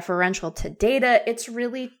sort of deferential to data. It's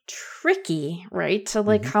really tricky, right? To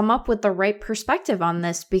like come up with the right perspective on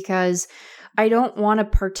this, because I don't want to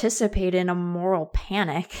participate in a moral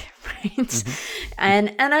panic, right?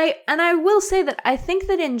 And I will say that I think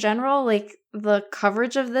that in general, like, the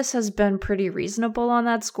coverage of this has been pretty reasonable on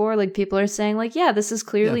that score. Like, people are saying like, yeah, this is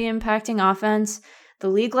clearly impacting offense. The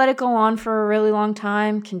league let it go on for a really long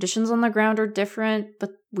time. Conditions on the ground are different, but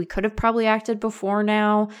we could have probably acted before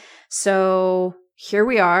now. So here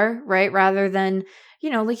we are, right? Rather than, you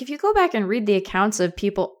know, like if you go back and read the accounts of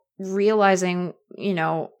people realizing, you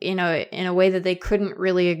know, in a way that they couldn't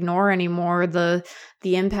really ignore anymore, the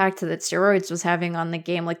impact that steroids was having on the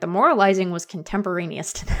game, like the moralizing was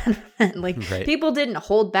contemporaneous to that event. Like people didn't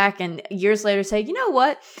hold back and years later say, you know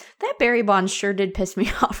what, that Barry Bonds sure did piss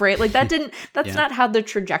me off, right? Like that's not how the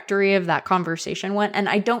trajectory of that conversation went. And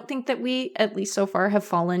I don't think that we, at least so far, have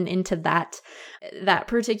fallen into that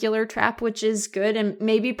particular trap, which is good. And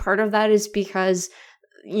maybe part of that is because,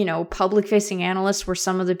 you know, public-facing analysts were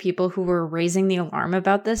some of the people who were raising the alarm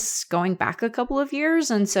about this going back a couple of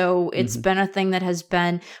years. And so it's been a thing that has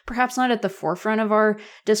been perhaps not at the forefront of our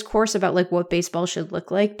discourse about like what baseball should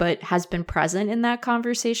look like, but has been present in that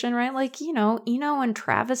conversation, right? Like, you know, Eno and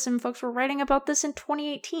Travis and folks were writing about this in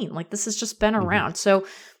 2018. Like this has just been around. So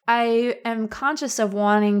I am conscious of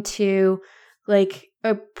wanting to like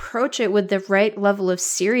approach it with the right level of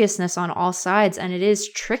seriousness on all sides. And it is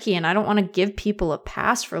tricky. And I don't want to give people a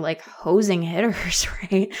pass for like hosing hitters,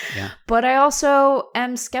 right? Yeah. But I also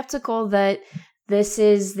am skeptical that this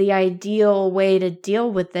is the ideal way to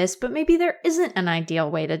deal with this, but maybe there isn't an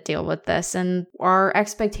ideal way to deal with this. And our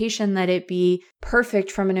expectation that it be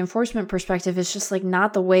perfect from an enforcement perspective is just like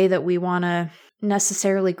not the way that we want to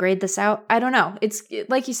necessarily grade this out. I don't know. It's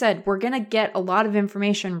like you said, we're going to get a lot of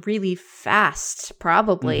information really fast,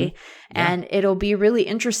 probably. Mm-hmm. Yeah. And it'll be really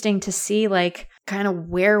interesting to see like kind of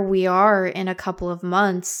where we are in a couple of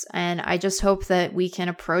months. And I just hope that we can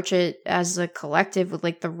approach it as a collective with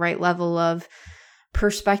like the right level of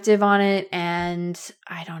perspective on it. And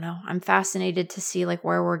I don't know, I'm fascinated to see like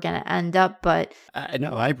where we're going to end up. But I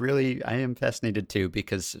am fascinated too,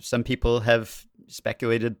 because some people have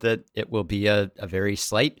speculated that it will be a very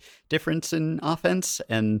slight difference in offense,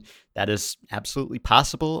 and that is absolutely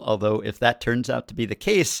possible. Although if that turns out to be the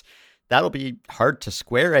case, that'll be hard to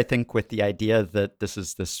square, I think, with the idea that this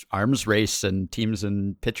is this arms race and teams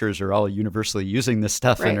and pitchers are all universally using this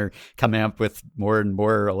stuff and are coming up with more and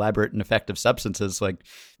more elaborate and effective substances. Like,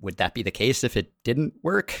 would that be the case if it didn't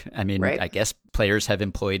work? I mean, I guess players have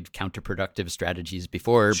employed counterproductive strategies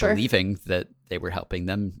before, believing that they were helping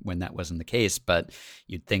them when that wasn't the case. But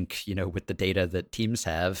you'd think, with the data that teams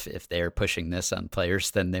have, if they're pushing this on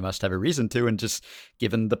players, then they must have a reason to. And just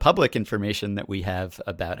given the public information that we have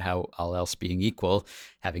about how all else being equal,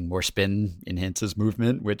 having more spin enhances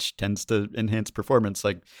movement, which tends to enhance performance.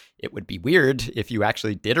 Like, it would be weird if you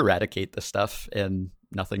actually did eradicate the stuff and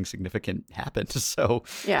nothing significant happened. So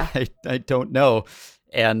I don't know.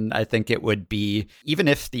 And I think it would be, even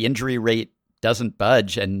if the injury rate doesn't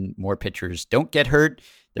budge and more pitchers don't get hurt,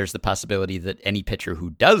 there's the possibility that any pitcher who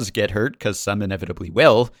does get hurt, because some inevitably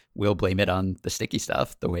will blame it on the sticky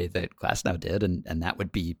stuff, the way that Glasnow did. And that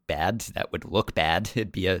would be bad. That would look bad.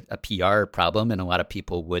 It'd be a PR problem, and a lot of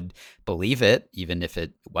people would believe it, even if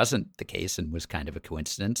it wasn't the case and was kind of a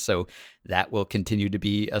coincidence. So that will continue to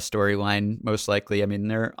be a storyline, most likely. I mean,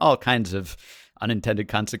 there are all kinds of unintended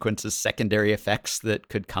consequences, secondary effects that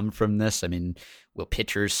could come from this. I mean, will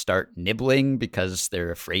pitchers start nibbling because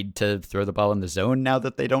they're afraid to throw the ball in the zone now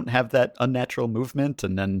that they don't have that unnatural movement?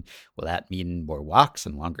 And then will that mean more walks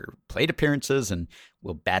and longer plate appearances? And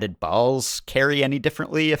will batted balls carry any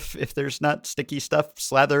differently if there's not sticky stuff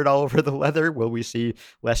slathered all over the leather? Will we see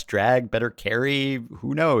less drag, better carry?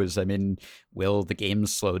 Who knows? I mean, will the game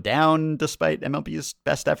slow down despite MLB's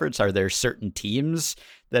best efforts? Are there certain teams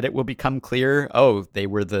that it will become clear, oh, they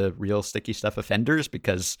were the real sticky stuff offenders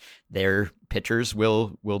because their pitchers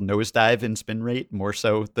will nosedive in spin rate more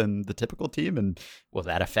so than the typical team? And will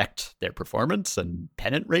that affect their performance and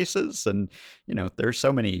pennant races? And, there's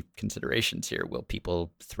so many considerations here. Will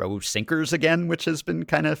people throw sinkers again, which has been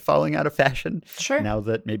kind of falling out of fashion? Sure. Now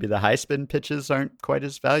that maybe the high spin pitches aren't quite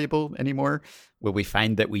as valuable anymore? Will we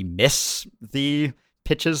find that we miss the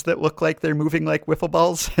pitches that look like they're moving like wiffle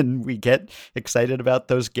balls, and we get excited about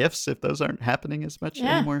those GIFs if those aren't happening as much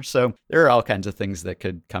anymore? So there are all kinds of things that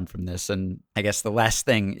could come from this. And I guess the last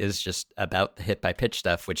thing is just about the hit by pitch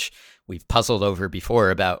stuff, which we've puzzled over before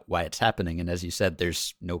about why it's happening. And as you said,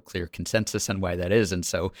 there's no clear consensus on why that is. And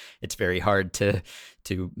so it's very hard to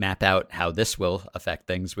map out how this will affect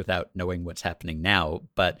things without knowing what's happening now.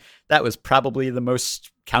 But that was probably the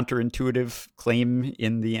most counterintuitive claim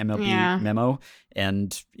in the MLB memo.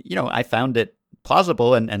 And, I found it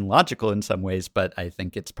plausible and logical in some ways, but I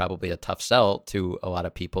think it's probably a tough sell to a lot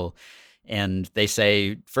of people. And they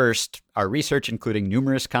say, first, our research, including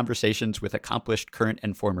numerous conversations with accomplished current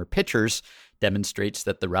and former pitchers, demonstrates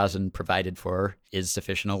that the rosin provided for is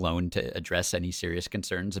sufficient alone to address any serious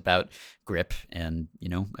concerns about grip. And,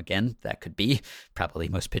 again, that could be. Probably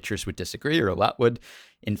most pitchers would disagree, or a lot would.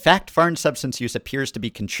 In fact, foreign substance use appears to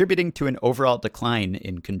be contributing to an overall decline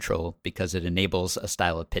in control because it enables a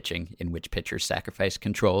style of pitching in which pitchers sacrifice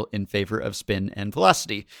control in favor of spin and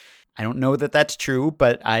velocity. I don't know that that's true,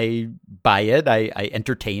 but I buy it. I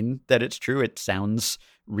entertain that it's true. It sounds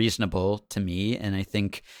reasonable to me. And I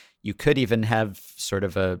think you could even have sort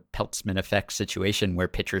of a Peltzman effect situation where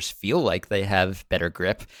pitchers feel like they have better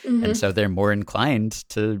grip. Mm-hmm. And so they're more inclined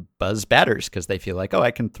to buzz batters because they feel like, oh,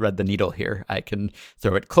 I can thread the needle here. I can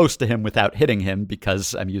throw it close to him without hitting him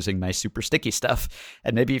because I'm using my super sticky stuff.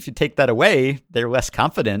 And maybe if you take that away, they're less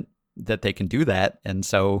confident that they can do that. And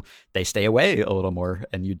so they stay away a little more,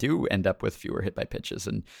 and you do end up with fewer hit by pitches.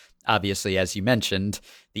 And obviously, as you mentioned,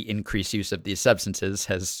 the increased use of these substances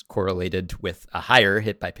has correlated with a higher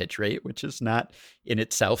hit by pitch rate, which is not in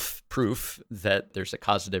itself proof that there's a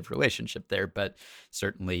causative relationship there, but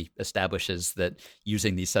certainly establishes that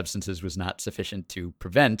using these substances was not sufficient to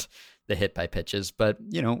prevent the hit by pitches. But,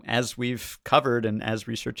 as we've covered and as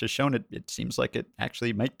research has shown, it seems like it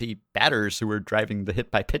actually might be batters who are driving the hit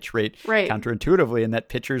by pitch rate counterintuitively, and that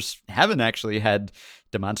pitchers haven't actually had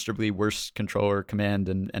demonstrably worse controller command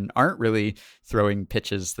and aren't really throwing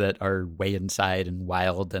pitches that are way inside and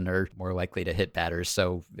wild and are more likely to hit batters.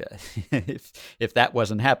 So if that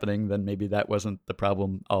wasn't happening, then maybe that wasn't the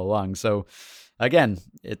problem all along. So again,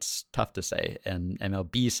 it's tough to say. And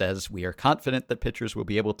MLB says, we are confident that pitchers will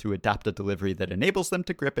be able to adopt a delivery that enables them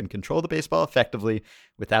to grip and control the baseball effectively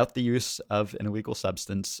without the use of an illegal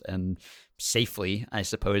substance. And safely, I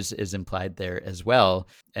suppose, is implied there as well.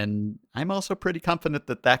 And I'm also pretty confident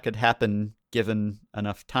that that could happen given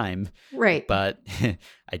enough time. Right. But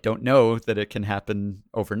I don't know that it can happen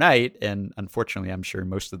overnight. And unfortunately, I'm sure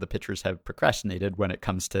most of the pitchers have procrastinated when it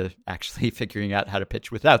comes to actually figuring out how to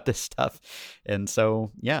pitch without this stuff. And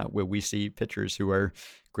so, yeah, we see pitchers who are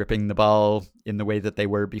gripping the ball in the way that they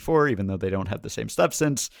were before, even though they don't have the same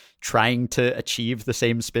substance, trying to achieve the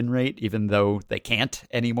same spin rate, even though they can't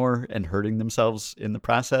anymore, and hurting themselves in the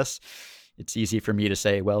process. It's easy for me to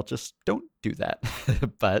say, well, just don't do that.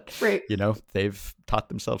 But, right. They've taught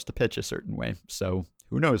themselves to pitch a certain way. So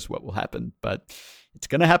who knows what will happen, but it's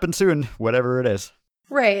going to happen soon, whatever it is.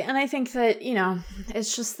 Right. And I think that,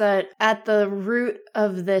 it's just that at the root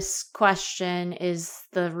of this question is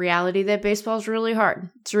the reality that baseball is really hard.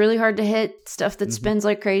 It's really hard to hit stuff that spins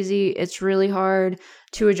like crazy. It's really hard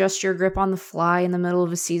to adjust your grip on the fly in the middle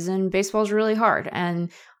of a season. Baseball is really hard.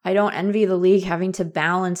 And I don't envy the league having to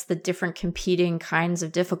balance the different competing kinds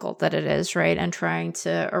of difficult that it is, right? And trying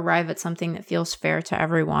to arrive at something that feels fair to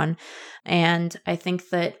everyone. And I think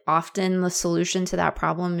that often the solution to that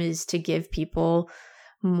problem is to give people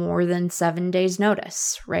more than 7 days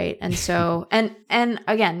notice, right? And so, and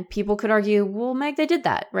again, people could argue, well, Meg, they did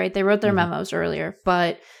that, right? They wrote their memos earlier.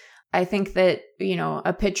 But I think that,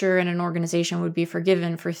 a pitcher in an organization would be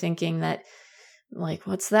forgiven for thinking that, like,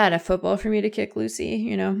 what's that? A football for me to kick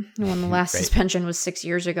Lucy, when the last suspension was 6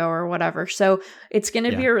 years ago or whatever. So it's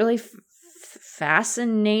going to be a really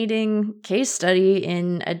fascinating case study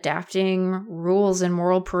in adapting rules and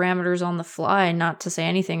moral parameters on the fly, not to say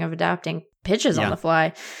anything of adapting pitches on the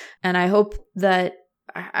fly. And I hope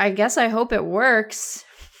it works.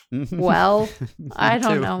 Well, I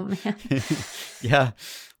don't know, man. Yeah.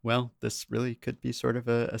 Well, this really could be sort of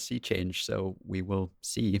a sea change, so we will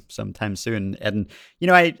see sometime soon. And,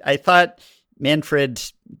 I thought Manfred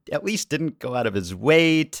at least didn't go out of his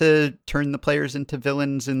way to turn the players into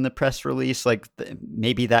villains in the press release. Like,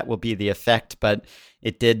 maybe that will be the effect, but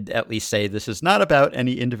it did at least say this is not about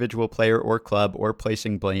any individual player or club or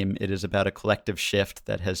placing blame. It is about a collective shift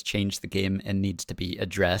that has changed the game and needs to be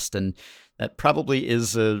addressed. And that probably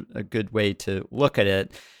is a good way to look at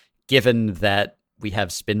it, given that we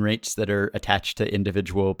have spin rates that are attached to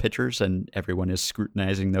individual pitchers and everyone is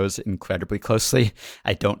scrutinizing those incredibly closely.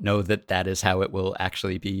 I don't know that that is how it will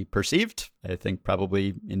actually be perceived. I think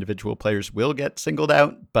probably individual players will get singled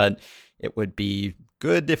out, but it would be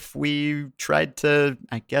good if we tried to,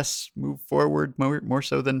 I guess, move forward more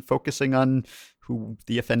so than focusing on who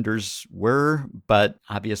the offenders were, but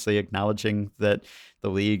obviously acknowledging that the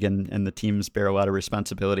league and the teams bear a lot of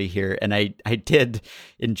responsibility here. And I did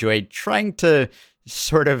enjoy trying to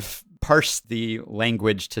sort of parse the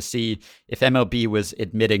language to see if MLB was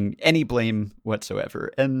admitting any blame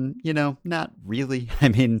whatsoever. And, not really. I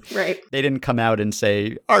mean, right. They didn't come out and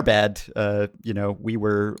say, our bad, we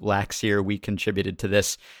were lax here, we contributed to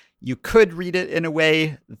this. You could read it in a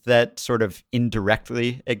way that sort of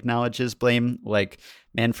indirectly acknowledges blame. Like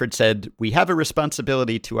Manfred said, we have a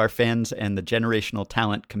responsibility to our fans and the generational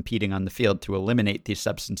talent competing on the field to eliminate these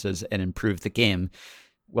substances and improve the game.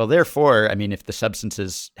 Well, therefore, I mean, if the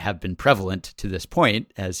substances have been prevalent to this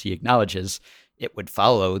point, as he acknowledges, it would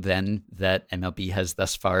follow then that MLB has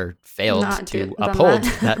thus far failed to uphold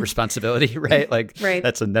that responsibility, right? Like,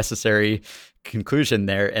 That's a necessary conclusion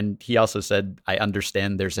there. And he also said, I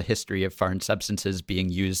understand there's a history of foreign substances being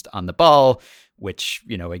used on the ball, which,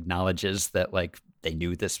 acknowledges that, like, they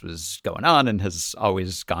knew this was going on and has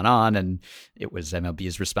always gone on. And it was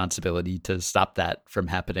MLB's responsibility to stop that from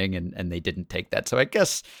happening. And they didn't take that. So I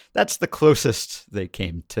guess that's the closest they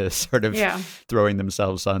came to sort of throwing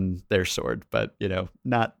themselves on their sword, but,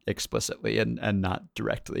 not explicitly and not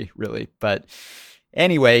directly, really. But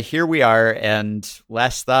anyway, here we are. And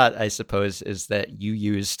last thought, I suppose, is that you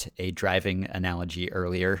used a driving analogy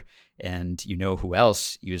earlier. And who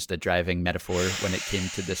else used a driving metaphor when it came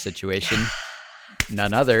to this situation?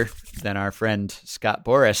 None other than our friend Scott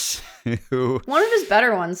Boras, who... one of his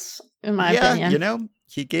better ones, in my opinion.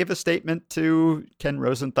 He gave a statement to Ken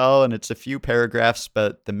Rosenthal, and it's a few paragraphs,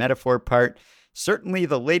 but the metaphor part, certainly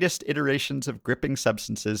the latest iterations of gripping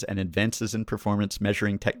substances and advances in performance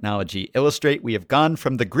measuring technology illustrate we have gone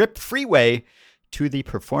from the grip freeway to the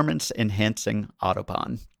performance-enhancing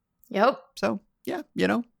Autobahn. Yep. So yeah,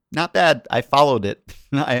 not bad. I followed it.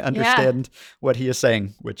 I understand what he is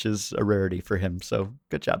saying, which is a rarity for him. So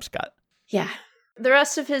good job, Scott. Yeah. The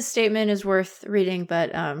rest of his statement is worth reading,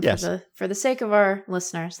 but yes. for the sake of our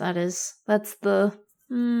listeners, that's the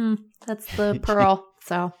pearl.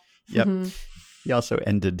 So yep. He also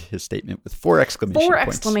ended his statement with 4 exclamation points. 4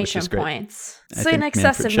 exclamation points. It's an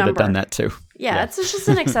excessive number. Should have done that too. Yeah, it's just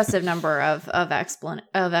an excessive number of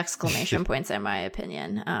exclamation points, in my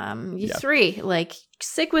opinion. 3, like,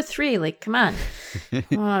 stick with 3. Like, come on, I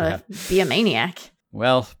want to be a maniac.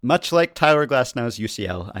 Well, much like Tyler Glasnow's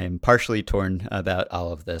UCL, I am partially torn about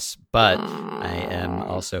all of this, but I am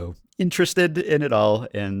also interested in it all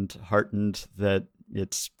and heartened that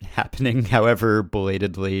it's happening, however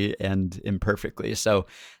belatedly and imperfectly. So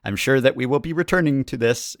I'm sure that we will be returning to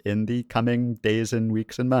this in the coming days and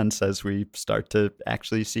weeks and months as we start to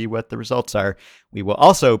actually see what the results are. We will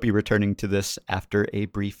also be returning to this after a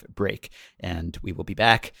brief break, and we will be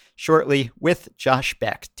back shortly with Josh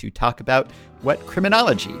Beck to talk about what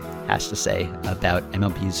criminology has to say about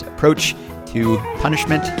MLB's approach to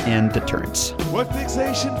punishment and deterrence. What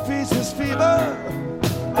fixation feeds this fever?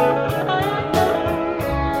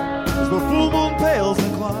 The full moon pales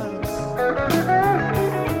and climbs.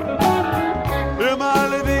 Am I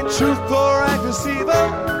living truth or act deceiver?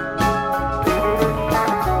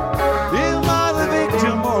 Am I the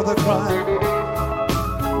victim or the crime?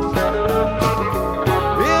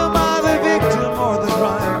 Am I the victim or the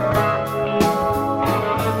crime?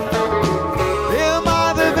 Am I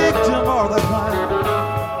the victim or the crime?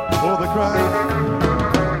 Or the crime?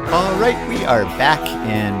 All right, we are back,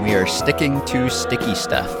 and we are sticking to sticky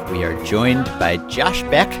stuff. We are joined by Josh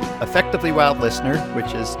Beck, Effectively Wild listener,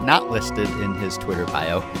 which is not listed in his Twitter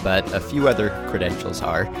bio, but a few other credentials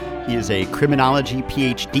are. He is a criminology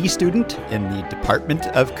PhD student in the Department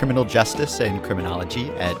of Criminal Justice and Criminology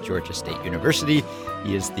at Georgia State University.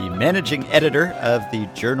 He is the managing editor of the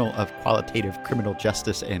Journal of Qualitative Criminal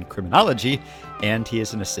Justice and Criminology, and he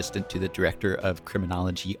is an assistant to the director of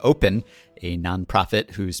Criminology Open, a nonprofit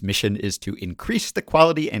whose mission is to increase the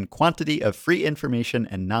quality and quantity of free information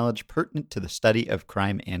and knowledge pertinent to the study of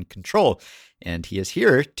crime and control. And he is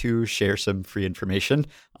here to share some free information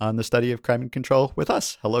on the study of crime and control with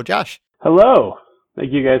us. Hello, Josh. Hello.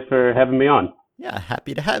 Thank you guys for having me on. Yeah,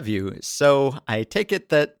 happy to have you. So I take it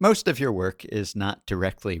that most of your work is not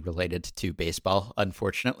directly related to baseball,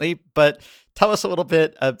 unfortunately, but tell us a little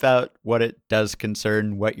bit about what it does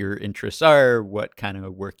concern, what your interests are, what kind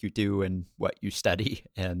of work you do, and what you study,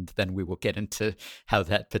 and then we will get into how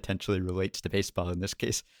that potentially relates to baseball in this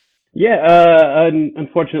case. Yeah,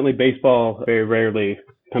 unfortunately, baseball very rarely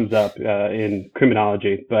comes up in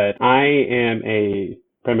criminology, but I am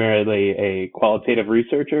primarily a qualitative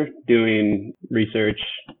researcher doing research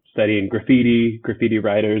studying graffiti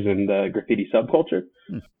writers, and the graffiti subculture.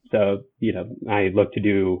 So, I look to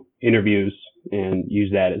do interviews and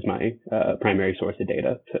use that as my primary source of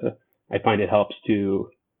data. I find it helps to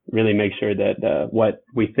really make sure that what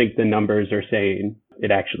we think the numbers are saying,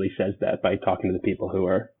 it actually says that by talking to the people who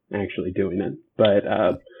are actually doing it. But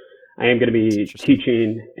I am going to be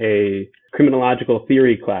teaching a criminological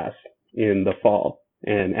theory class in the fall.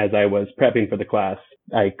 And as I was prepping for the class,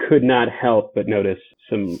 I could not help but notice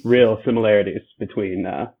some real similarities between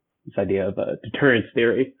this idea of deterrence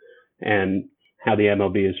theory and how the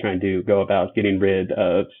MLB is trying to go about getting rid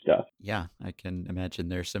of stuff. Yeah, I can imagine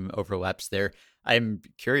there's some overlaps there. I'm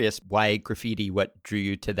curious, why graffiti? What drew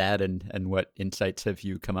you to that, and what insights have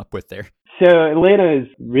you come up with there? So Atlanta is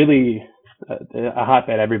really a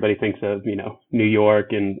hotbed. Everybody thinks of, New York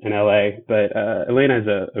and LA, but Atlanta is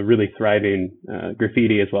a really thriving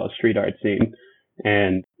graffiti as well as street art scene.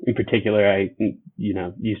 And in particular, I,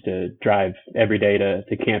 used to drive every day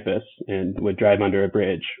to campus and would drive under a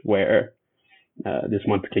bridge where this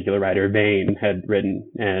one particular writer, Vane, had written,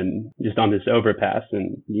 and just on this overpass.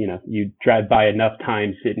 And, you drive by enough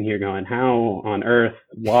times sitting here going, how on earth,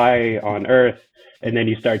 why on earth? And then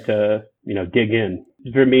you start to, dig in.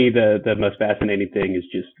 For me, the most fascinating thing is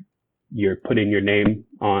just you're putting your name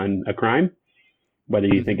on a crime, whether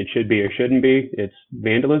you think it should be or shouldn't be. It's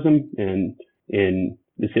vandalism. And in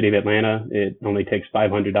the city of Atlanta, it only takes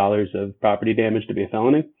 $500 of property damage to be a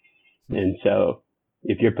felony. And so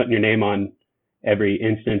if you're putting your name on every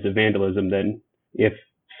instance of vandalism, then if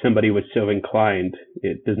somebody was so inclined,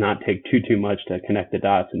 it does not take too much to connect the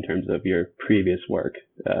dots in terms of your previous work.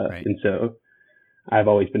 Right. And so I've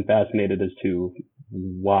always been fascinated as to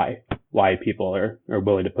why people are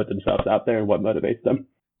willing to put themselves out there and what motivates them.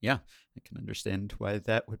 Yeah, I can understand why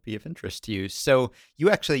that would be of interest to you. So you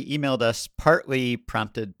actually emailed us partly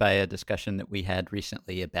prompted by a discussion that we had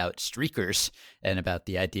recently about streakers and about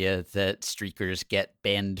the idea that streakers get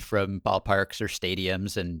banned from ballparks or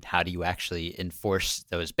stadiums, and how do you actually enforce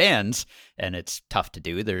those bans? And it's tough to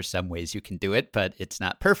do. There's some ways you can do it, but it's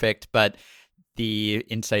not perfect. But the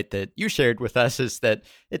insight that you shared with us is that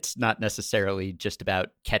it's not necessarily just about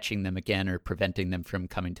catching them again or preventing them from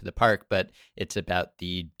coming to the park, but it's about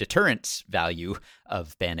the deterrence value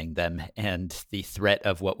of banning them and the threat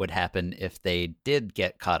of what would happen if they did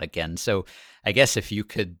get caught again. So I guess if you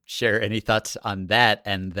could share any thoughts on that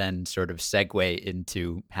and then sort of segue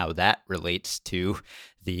into how that relates to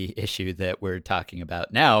the issue that we're talking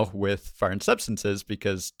about now with foreign substances,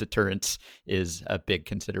 because deterrence is a big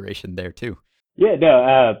consideration there too. Yeah,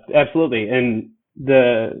 no, absolutely. And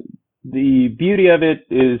the beauty of it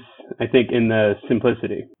is, I think, in the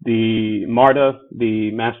simplicity. The MARTA,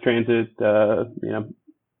 the mass transit,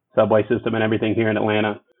 subway system and everything here in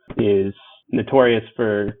Atlanta is notorious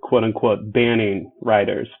for quote unquote banning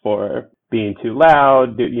riders for being too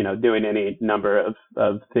loud, doing any number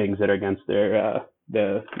of things that are against their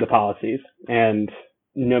the policies. And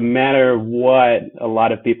no matter what, a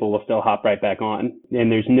lot of people will still hop right back on.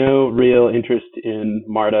 And there's no real interest in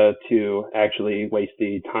MARTA to actually waste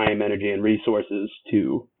the time, energy, and resources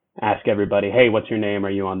to ask everybody, hey, what's your name? Are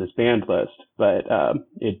you on this banned list? But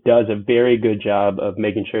it does a very good job of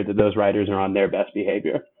making sure that those riders are on their best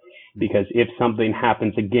behavior. Because if something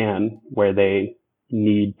happens again where they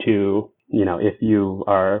need to, if you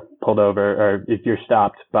are pulled over or if you're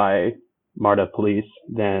stopped by MARTA police,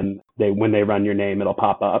 then when they run your name, it'll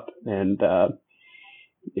pop up, and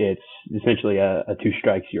it's essentially a two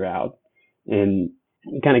strikes, you're out. And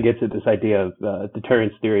it kind of gets at this idea of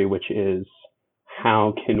deterrence theory, which is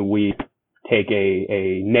how can we take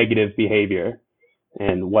a negative behavior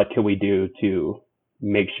and what can we do to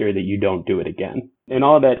make sure that you don't do it again. And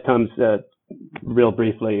all of that comes real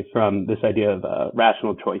briefly from this idea of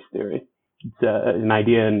rational choice theory. It's an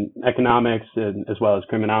idea in economics and as well as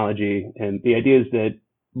criminology. And the idea is that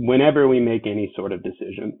whenever we make any sort of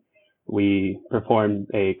decision, we perform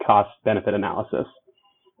a cost-benefit analysis.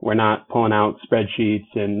 We're not pulling out spreadsheets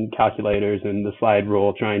and calculators and the slide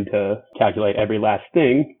rule trying to calculate every last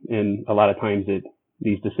thing. And a lot of times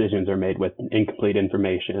these decisions are made with incomplete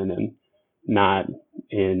information and not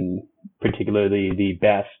in particularly the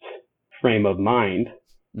best frame of mind.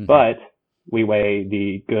 Mm-hmm. But we weigh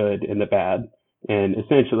the good and the bad and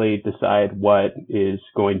essentially decide what is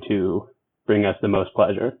going to bring us the most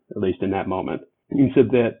pleasure, at least in that moment. And so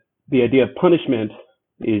that the idea of punishment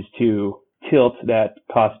is to tilt that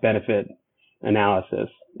cost-benefit analysis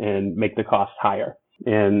and make the cost higher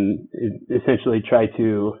and essentially try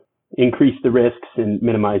to increase the risks and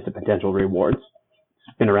minimize the potential rewards.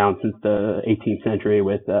 It's been around since the 18th century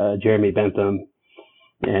with Jeremy Bentham,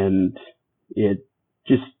 and it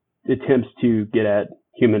just attempts to get at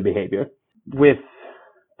human behavior. With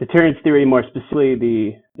deterrence theory, more specifically,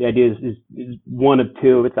 the idea is one of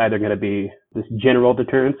two. It's either going to be this general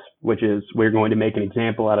deterrence, which is we're going to make an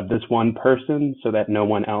example out of this one person so that no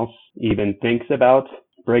one else even thinks about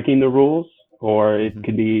breaking the rules, or it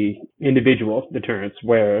could be individual deterrence,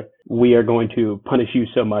 where we are going to punish you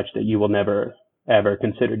so much that you will never, ever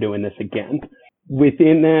consider doing this again.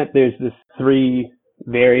 Within that, there's this three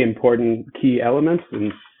very important key elements,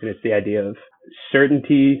 and it's the idea of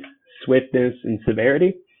certainty, swiftness, and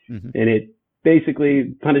severity. Mm-hmm. And it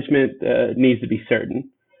basically, punishment needs to be certain.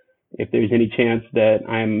 If there's any chance that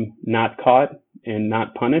I'm not caught and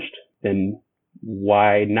not punished, then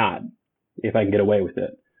why not, if I can get away with it?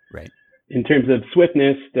 Right. In terms of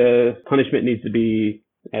swiftness, the punishment needs to be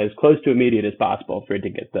as close to immediate as possible for it to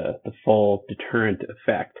get the full deterrent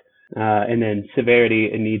effect. And then severity,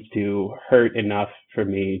 it needs to hurt enough for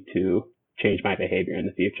me to change my behavior in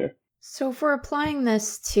the future. So if we're applying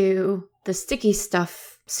this to the sticky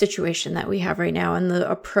stuff situation that we have right now and the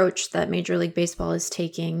approach that Major League Baseball is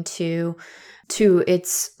taking to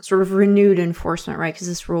its sort of renewed enforcement, right? Because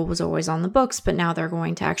this rule was always on the books, but now they're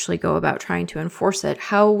going to actually go about trying to enforce it.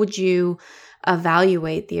 How would you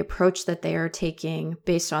evaluate the approach that they are taking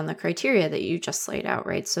based on the criteria that you just laid out,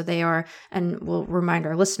 right? So they are, and we'll remind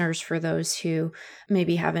our listeners for those who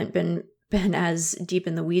maybe haven't been been as deep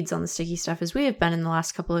in the weeds on the sticky stuff as we have been in the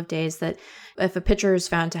last couple of days, that if a pitcher is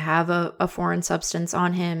found to have a foreign substance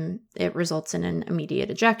on him, it results in an immediate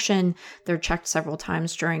ejection. They're checked several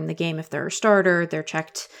times during the game if they're a starter. They're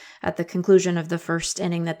checked at the conclusion of the first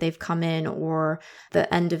inning that they've come in, or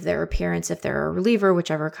the end of their appearance if they're a reliever,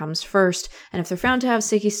 whichever comes first. And if they're found to have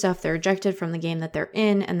sticky stuff, they're ejected from the game that they're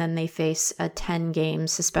in, and then they face a 10-game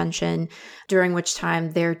suspension, during which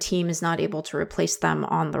time their team is not able to replace them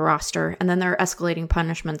on the roster. And then there are escalating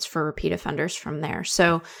punishments for repeat offenders from there.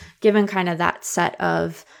 So given kind of that set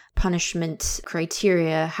of punishment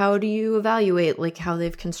criteria, how do you evaluate like how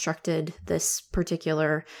they've constructed this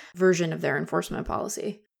particular version of their enforcement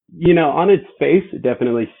policy? On its face, it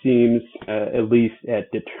definitely seems, at least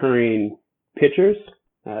at deterring pitchers,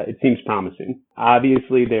 it seems promising.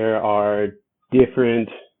 Obviously, there are different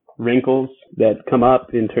wrinkles that come up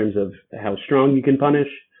in terms of how strong you can punish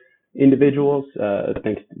individuals.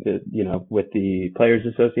 Thanks to, with the Players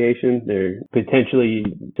Association, there potentially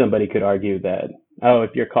somebody could argue that,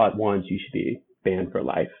 if you're caught once, you should be banned for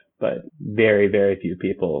life. But very, very few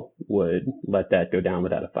people would let that go down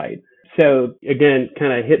without a fight. So again,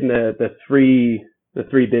 kind of hitting the three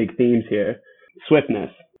big themes here.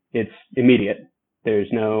 Swiftness. It's immediate. There's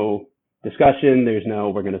no discussion. There's no,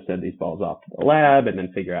 we're going to send these balls off to the lab and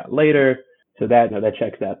then figure out later. So that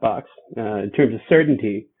checks that box. In terms of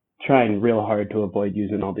certainty, trying real hard to avoid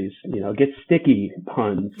using all these, get sticky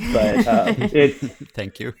puns, but it's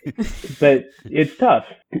thank you. But it's tough.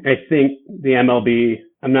 I think the MLB,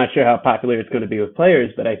 I'm not sure how popular it's going to be with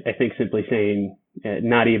players, but I think simply saying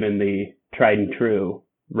not even the tried and true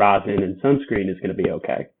rosin and sunscreen is going to be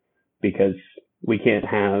okay, because we can't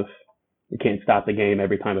stop the game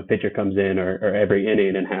every time a pitcher comes in or every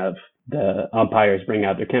inning and have the umpires bring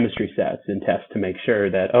out their chemistry sets and test to make sure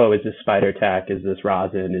that, is this spider tack? Is this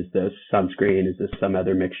rosin? Is this sunscreen? Is this some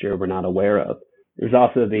other mixture we're not aware of? There's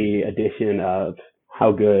also the addition of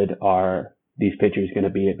how good are these pitchers going to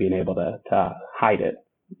be at being able to hide it.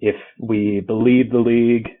 If we believe the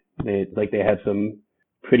league, they have some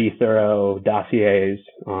pretty thorough dossiers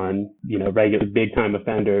on, regular big time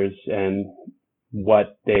offenders and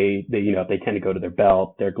what they tend to go to their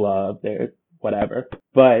belt, their glove, their whatever.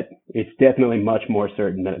 But it's definitely much more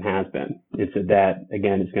certain than it has been. It's that,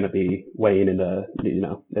 again, is going to be weighing into,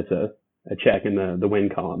 it's a check in the win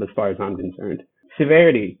column as far as I'm concerned.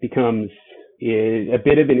 Severity becomes a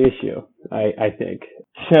bit of an issue, I think.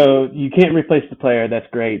 So you can't replace the player. That's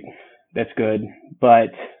great. That's good. But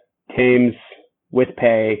teams with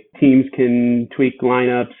pay, teams can tweak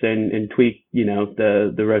lineups and tweak,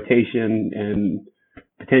 the rotation and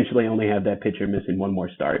potentially only have that pitcher missing one more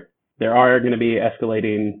start. There are going to be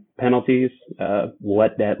escalating penalties.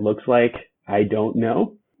 What that looks like, I don't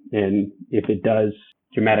know. And if it does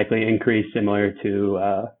dramatically increase, similar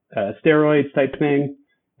to steroids type thing,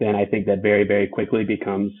 then I think that very, very quickly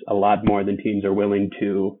becomes a lot more than teams are willing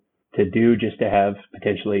to do, just to have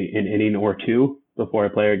potentially an inning or two before a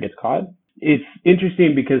player gets caught. It's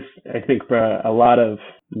interesting because I think for a lot of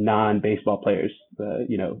non-baseball players,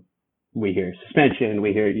 we hear suspension,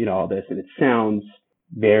 we hear, all this, and it sounds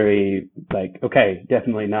very like, okay,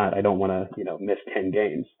 definitely not. I don't want to, miss 10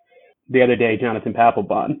 games. The other day, Jonathan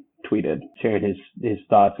Papelbon tweeted, sharing his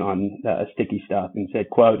thoughts on sticky stuff, and said,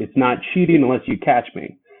 quote, "It's not cheating unless you catch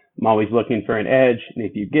me. I'm always looking for an edge, and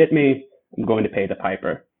if you get me, I'm going to pay the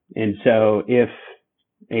piper." And so if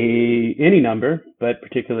any number, but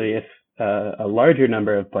particularly if a larger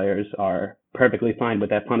number of players are perfectly fine with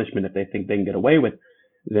that punishment, if they think they can get away with,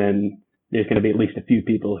 then there's going to be at least a few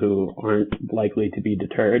people who aren't likely to be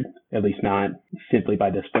deterred, at least not simply by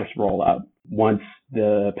this first rollout. Once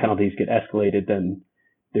the penalties get escalated, then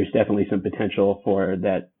there's definitely some potential for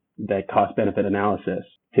that cost-benefit analysis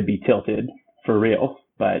to be tilted for real.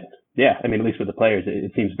 But yeah, at least with the players,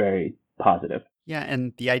 it seems very positive. Yeah,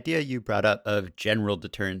 and the idea you brought up of general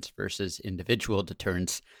deterrence versus individual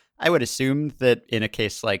deterrence, I would assume that in a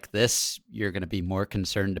case like this, you're going to be more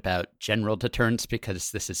concerned about general deterrence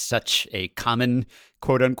because this is such a common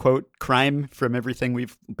quote unquote crime from everything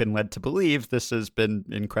we've been led to believe. This has been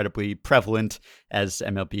incredibly prevalent, as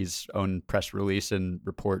MLB's own press release and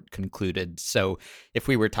report concluded. So if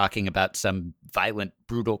we were talking about some violent,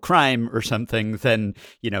 brutal crime or something, then,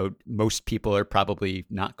 most people are probably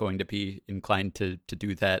not going to be inclined to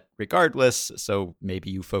do that regardless. So maybe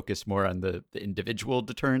you focus more on the individual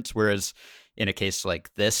deterrence, whereas in a case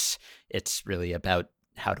like this, it's really about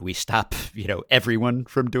how do we stop, everyone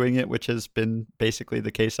from doing it, which has been basically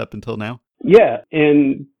the case up until now. Yeah,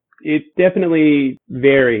 and it definitely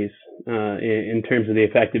varies in terms of the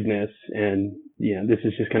effectiveness. And, this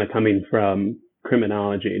is just kind of coming from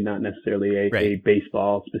criminology, not necessarily a Right.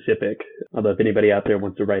 baseball specific. Although if anybody out there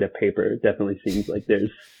wants to write a paper, it definitely seems like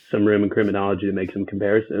there's some room in criminology to make some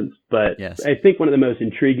comparisons. But Yes. I think one of the most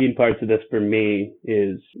intriguing parts of this for me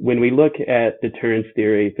is when we look at deterrence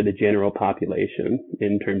theory for the general population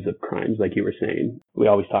in terms of crimes, like you were saying, we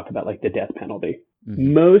always talk about like the death penalty.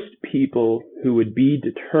 Mhm. Most people who would be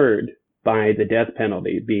deterred by the death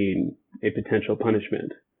penalty being a potential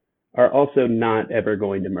punishment are also not ever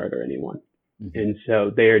going to murder anyone. Mhm. And so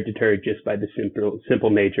they are deterred just by the simple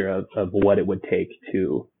nature of what it would take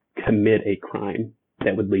to commit a crime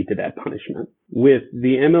that would lead to that punishment. With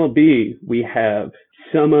the MLB, we have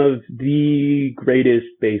some of the greatest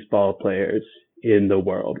baseball players in the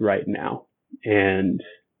world right now, and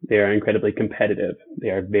they are incredibly competitive. They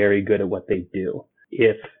are very good at what they do.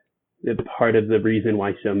 If part of the reason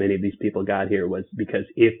why so many of these people got here was because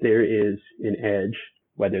if there is an edge,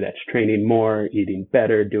 whether that's training more, eating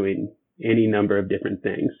better, doing any number of different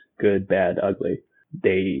things, good, bad, ugly,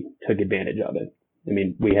 they took advantage of it. I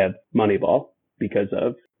mean, we have Moneyball because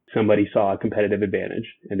of somebody saw a competitive advantage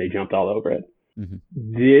and they jumped all over it. Mhm.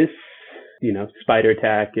 This, spider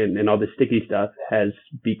attack and all the sticky stuff has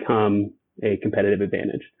become a competitive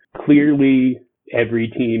advantage. Clearly, every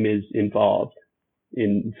team is involved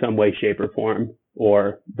in some way, shape, or form,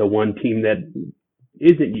 or the one team that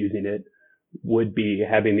isn't using it would be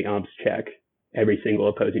having the umps check every single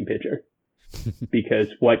opposing pitcher. Because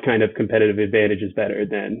what kind of competitive advantage is better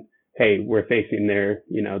than, hey, we're facing their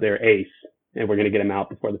ace and we're going to get him out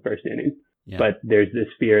before the first inning. Yeah. But there's this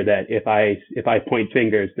fear that if I point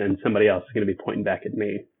fingers, then somebody else is going to be pointing back at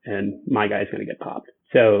me and my guy's going to get popped.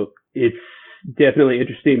 So it's definitely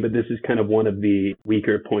interesting, but this is kind of one of the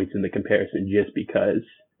weaker points in the comparison just because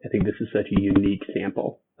I think this is such a unique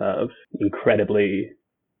sample of incredibly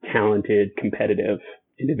talented, competitive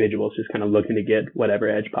individuals just kind of looking to get whatever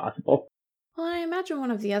edge possible. Well, I imagine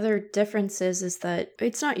one of the other differences is that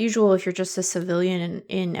it's not usual if you're just a civilian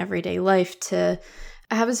in everyday life to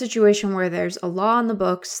have a situation where there's a law on the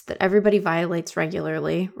books that everybody violates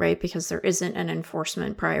regularly, right? Because there isn't an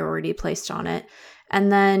enforcement priority placed on it.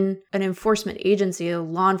 And then an enforcement agency, a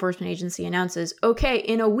law enforcement agency announces, okay,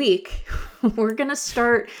 in a week, we're going to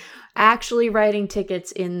start actually writing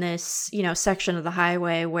tickets in this, section of the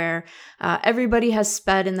highway where everybody has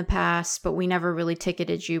sped in the past, but we never really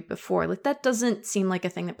ticketed you before. Like, that doesn't seem like a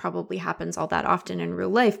thing that probably happens all that often in real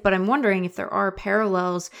life. But I'm wondering if there are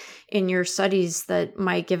parallels in your studies that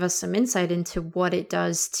might give us some insight into what it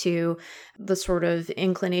does to the sort of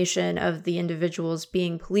inclination of the individuals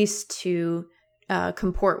being policed to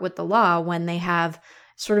comport with the law when they have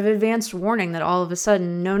sort of advanced warning that all of a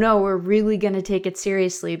sudden, no, we're really going to take it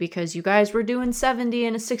seriously because you guys were doing 70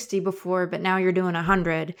 and a 60 before, but now you're doing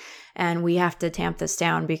 100 and we have to tamp this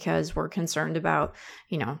down because we're concerned about,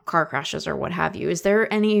 car crashes or what have you. Is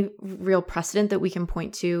there any real precedent that we can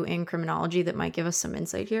point to in criminology that might give us some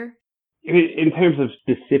insight here? In terms of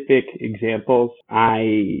specific examples,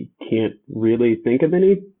 I can't really think of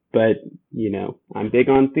any, but, I'm big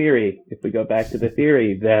on theory. If we go back to the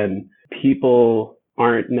theory, then people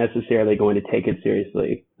aren't necessarily going to take it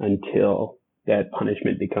seriously until that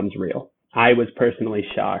punishment becomes real. I was personally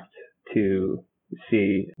shocked to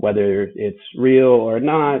see whether it's real or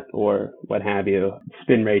not or what have you,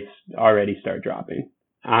 spin rates already start dropping.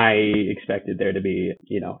 I expected there to be,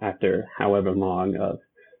 after however long of,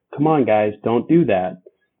 come on guys, don't do that.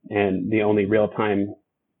 And the only real time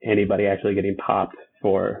anybody actually getting popped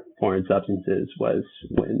for foreign substances was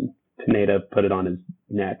when Pineda put it on his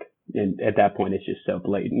neck. And at that point, it's just so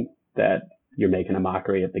blatant that you're making a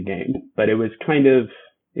mockery of the game. But it was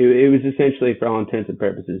it was essentially, for all intents and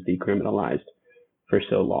purposes, decriminalized for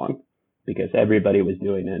so long because everybody was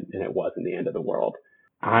doing it and it wasn't the end of the world.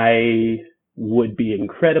 I would be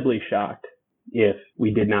incredibly shocked if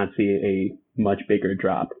we did not see a much bigger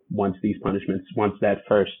drop once that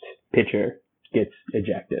first pitcher gets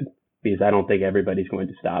ejected, because I don't think everybody's going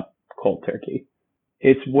to stop cold turkey.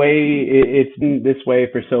 It's been this way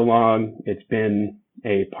for so long. It's been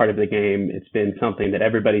a part of the game. It's been something that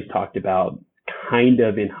everybody's talked about kind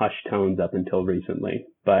of in hushed tones up until recently.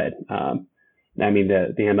 But,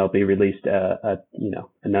 the MLB released a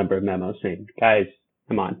number of memos saying, guys,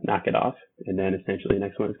 come on, knock it off. And then essentially the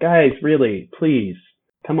next one is, guys, really, please,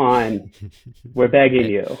 come on, we're begging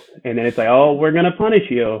you. And then it's like, oh, we're going to punish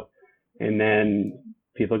you. And then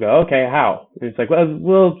people go, okay, how? And it's like,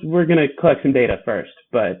 well, we're going to collect some data first.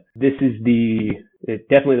 But this is it's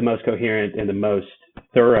definitely the most coherent and the most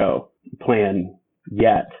thorough plan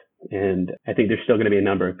yet. And I think there's still going to be a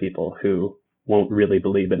number of people who won't really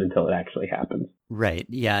believe it until it actually happens. Right.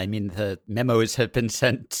 Yeah. I mean, the memos have been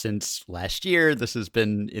sent since last year. This has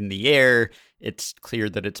been in the air. It's clear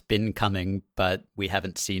that it's been coming, but we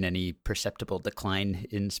haven't seen any perceptible decline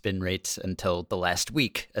in spin rates until the last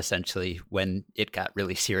week, essentially, when it got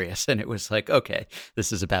really serious. And it was like, okay,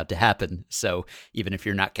 this is about to happen. So even if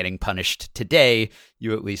you're not getting punished today,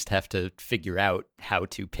 you at least have to figure out how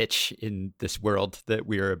to pitch in this world that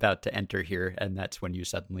we are about to enter here. And that's when you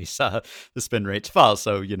suddenly saw the spin rates fall.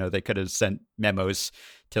 So, they could have sent memos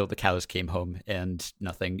till the cows came home and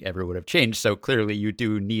nothing ever would have changed. So clearly you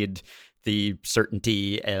do need the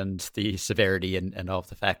certainty and the severity and all of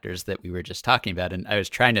the factors that we were just talking about. And I was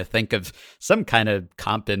trying to think of some kind of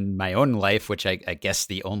comp in my own life, which I guess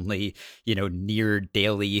the only, near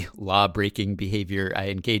daily law breaking behavior I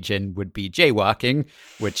engage in would be jaywalking,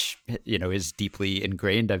 which, is deeply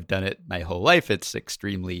ingrained. I've done it my whole life. It's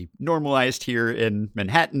extremely normalized here in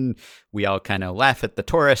Manhattan. We all kind of laugh at the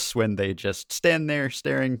tourists when they just stand there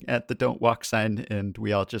staring at the don't walk sign and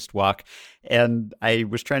we all just walk. And I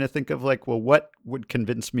was trying to think of well, what would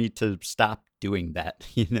convince me to stop doing that?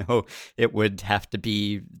 It would have to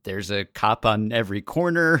be there's a cop on every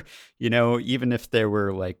corner, even if there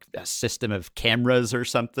were a system of cameras or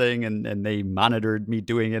something and they monitored me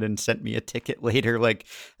doing it and sent me a ticket later.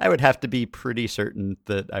 I would have to be pretty certain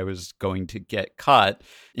that I was going to get caught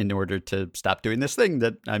in order to stop doing this thing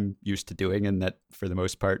that I'm used to doing and that for the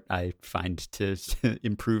most part I find to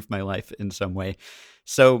improve my life in some way.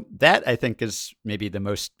 So that, I think, is maybe the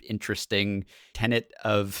most interesting tenet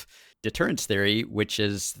of deterrence theory, which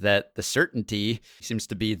is that the certainty seems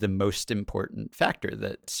to be the most important factor,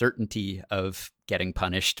 that certainty of getting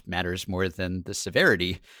punished matters more than the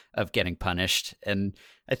severity of getting punished. And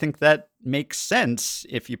I think that makes sense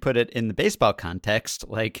if you put it in the baseball context.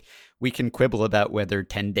 We can quibble about whether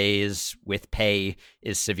 10 days with pay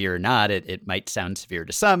is severe or not. It might sound severe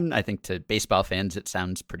to some. I think to baseball fans, it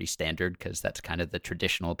sounds pretty standard because that's kind of the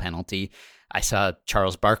traditional penalty. I saw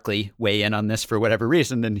Charles Barkley weigh in on this for whatever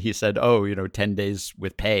reason, and he said, 10 days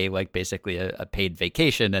with pay, basically a paid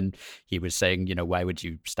vacation. And he was saying, why would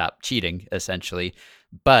you stop cheating, essentially?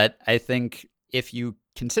 But I think if you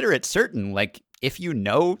consider it certain, if you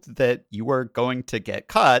know that you are going to get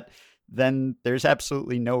caught, then there's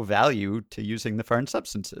absolutely no value to using the foreign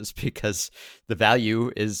substances because the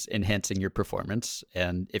value is enhancing your performance.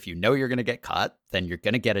 And if you know you're going to get caught, then you're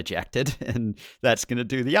going to get ejected. And that's going to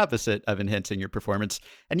do the opposite of enhancing your performance.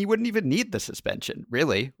 And you wouldn't even need the suspension,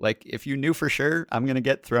 really. If you knew for sure I'm going to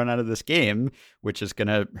get thrown out of this game, which is going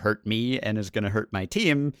to hurt me and is going to hurt my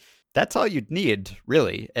team, that's all you'd need,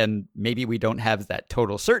 really. And maybe we don't have that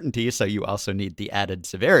total certainty, so you also need the added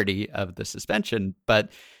severity of the suspension.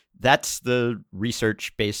 But that's the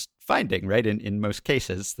research-based finding, right? In most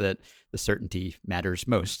cases, that the certainty matters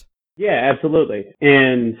most. Yeah, absolutely.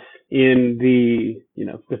 And in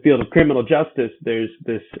the field of criminal justice, there's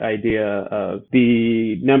this idea of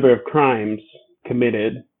the number of crimes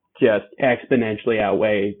committed just exponentially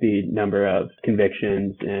outweigh the number of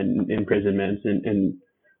convictions and imprisonments and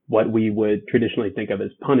what we would traditionally think of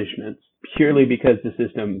as punishments, purely because the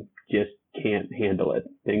system just can't handle it.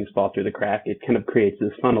 Things fall through the crack. It kind of creates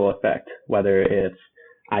this funnel effect, whether it's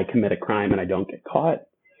I commit a crime and I don't get caught,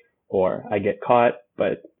 or I get caught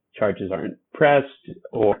but charges aren't pressed,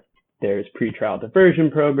 or there's pretrial diversion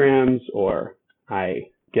programs, or I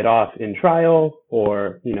get off in trial,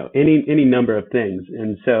 or any number of things.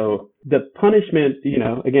 And so the punishment,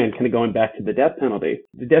 again, kind of going back to the death penalty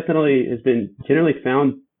has been generally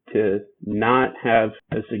found to not have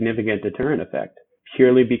a significant deterrent effect,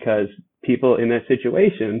 purely because people in that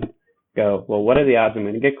situation go, well, what are the odds I'm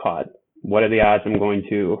going to get caught? What are the odds I'm going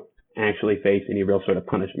to actually face any real sort of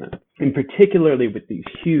punishment? And particularly with these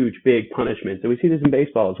huge, big punishments, and we see this in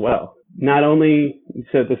baseball as well. Not only,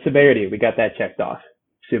 so the severity, we got that checked off,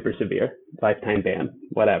 super severe, lifetime ban,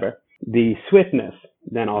 whatever. The swiftness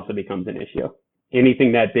then also becomes an issue.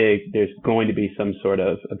 Anything that big, there's going to be some sort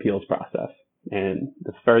of appeals process. And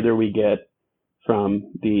the further we get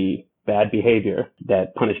from the bad behavior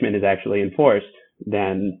that punishment is actually enforced,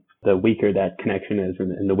 then the weaker that connection is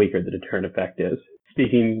and the weaker the deterrent effect is.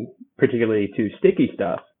 Speaking particularly to sticky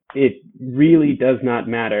stuff, it really does not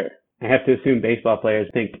matter. I have to assume baseball players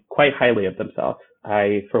think quite highly of themselves.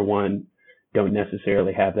 I, for one, don't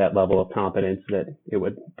necessarily have that level of competence that it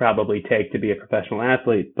would probably take to be a professional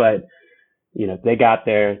athlete, but they got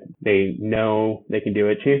there, they know they can do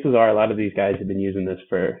it. Chances are a lot of these guys have been using this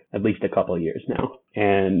for at least a couple of years now.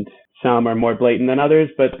 And some are more blatant than others,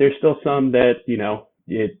 but there's still some that,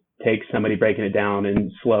 it takes somebody breaking it down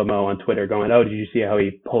in slow-mo on Twitter going, oh, did you see how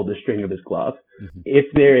he pulled the string of his glove? Mm-hmm. If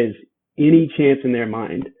there is any chance in their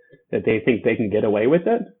mind that they think they can get away with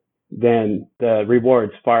it, then the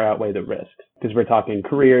rewards far outweigh the risks, because we're talking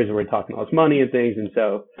careers and we're talking all this money and things. And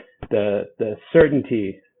so the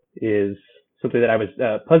certainty is something that I was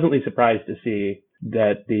pleasantly surprised to see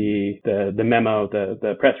that the memo,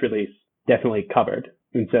 the press release definitely covered.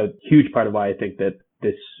 And so huge part of why I think that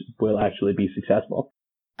this will actually be successful.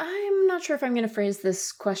 I'm not sure if I'm going to phrase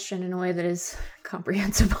this question in a way that is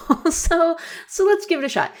comprehensible. So let's give it a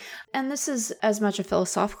shot. And this is as much a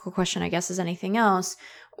philosophical question, I guess, as anything else.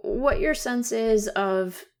 What your sense is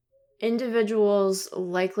of individuals'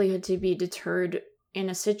 likelihood to be deterred in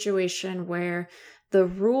a situation where the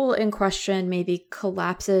rule in question maybe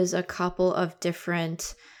collapses a couple of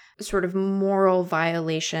different sort of moral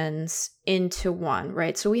violations into one,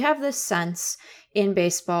 right? So we have this sense in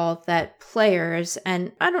baseball that players,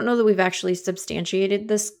 and I don't know that we've actually substantiated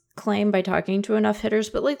this claim by talking to enough hitters,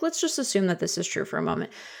 but let's just assume that this is true for a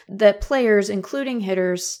moment, that players, including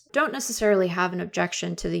hitters, don't necessarily have an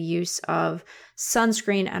objection to the use of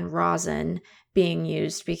sunscreen and rosin being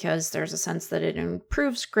used because there's a sense that it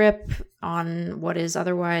improves grip on what is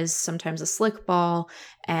otherwise sometimes a slick ball,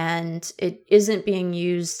 and it isn't being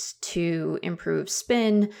used to improve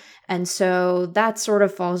spin. And so that sort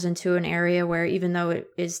of falls into an area where, even though it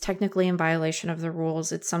is technically in violation of the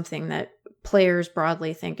rules, it's something that players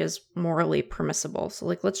broadly think is morally permissible. So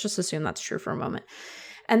let's just assume that's true for a moment.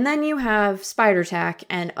 And then you have spider tack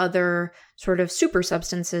and other sort of super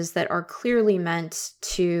substances that are clearly meant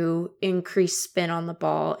to increase spin on the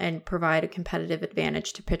ball and provide a competitive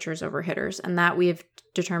advantage to pitchers over hitters. And that we have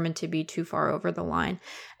determined to be too far over the line.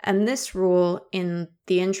 And this rule, in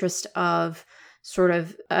the interest of sort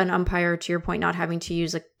of an umpire, to your point, not having to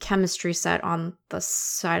use a chemistry set on the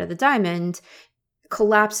side of the diamond,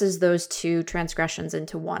 collapses those two transgressions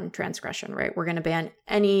into one transgression, right? We're going to ban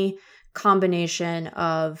any combination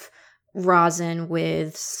of rosin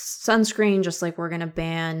with sunscreen, just like we're going to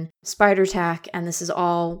ban spider tack. And this is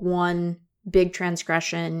all one big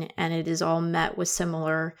transgression, and it is all met with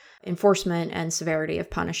similar enforcement and severity of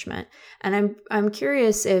punishment. And I'm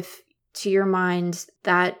curious if, to your mind,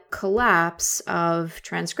 that collapse of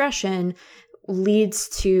transgression leads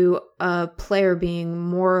to a player being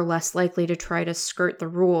more or less likely to try to skirt the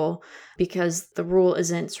rule because the rule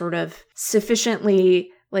isn't sort of sufficiently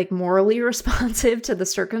morally responsive to the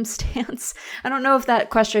circumstance. I don't know if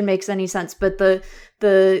that question makes any sense, but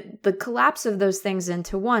the collapse of those things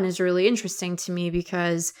into one is really interesting to me,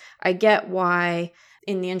 because I get why,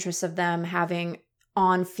 in the interest of them having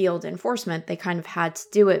on-field enforcement, they kind of had to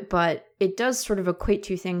do it, but it does sort of equate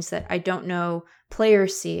to things that I don't know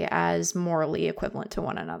players see as morally equivalent to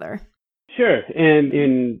one another. Sure. And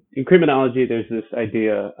in criminology, there's this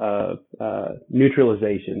idea of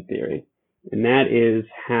neutralization theory. And that is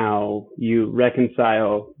how you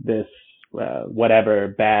reconcile this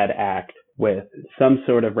whatever bad act with some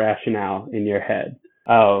sort of rationale in your head.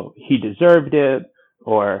 Oh, he deserved it,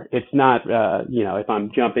 or it's not, if I'm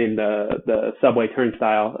jumping the subway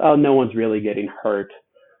turnstile, oh, no one's really getting hurt.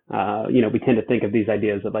 We tend to think of these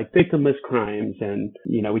ideas of victimless crimes, and,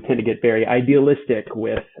 we tend to get very idealistic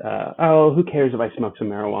with, who cares if I smoke some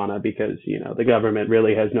marijuana because, the government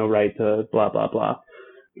really has no right to blah, blah, blah.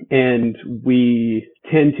 And we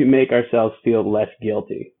tend to make ourselves feel less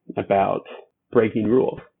guilty about breaking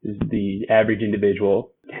rules. The average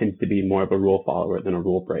individual tends to be more of a rule follower than a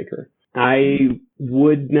rule breaker. I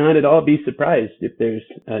would not at all be surprised if there's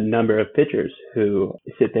a number of pitchers who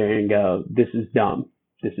sit there and go, this is dumb.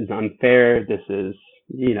 This is unfair. This is,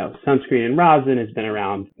 sunscreen and rosin has been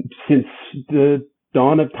around since the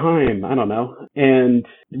dawn of time. I don't know. And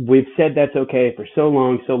we've said that's okay for so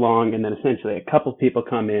long. And then essentially a couple people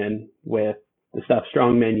come in with the stuff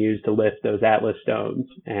strongmen use to lift those Atlas stones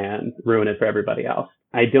and ruin it for everybody else.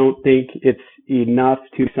 I don't think it's enough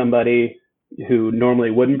to somebody who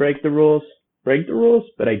normally wouldn't break the rules,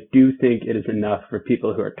 but I do think it is enough for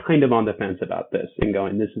people who are kind of on the fence about this and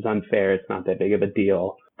going, this is unfair, it's not that big of a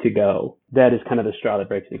deal, to go, that is kind of the straw that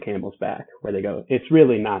breaks the camel's back, where they go, it's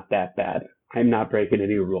really not that bad. I'm not breaking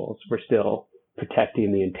any rules. We're still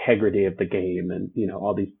protecting the integrity of the game and,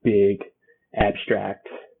 all these big abstract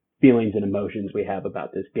feelings and emotions we have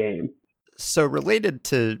about this game. So related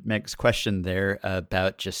to Meg's question there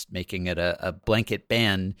about just making it a blanket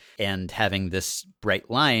ban and having this bright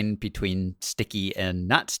line between sticky and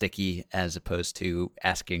not sticky, as opposed to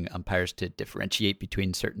asking umpires to differentiate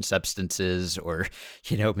between certain substances, or,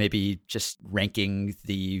 maybe just ranking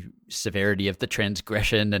the severity of the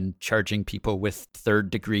transgression and charging people with 3rd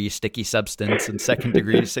degree sticky substance and 2nd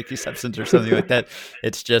degree sticky substance or something like that.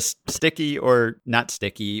 It's just sticky or not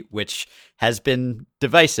sticky, which has been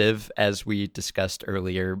divisive, as we discussed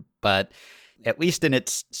earlier. But at least in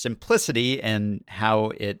its simplicity and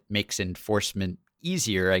how it makes enforcement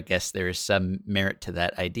easier, I guess there is some merit to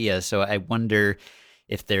that idea. So I wonder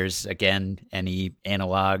if there's, again, any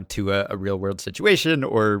analog to a real world situation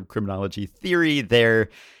or criminology theory there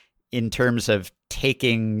in terms of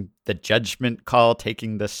taking the judgment call,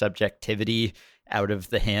 taking the subjectivity out of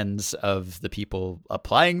the hands of the people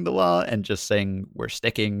applying the law and just saying we're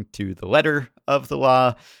sticking to the letter of the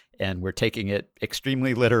law and we're taking it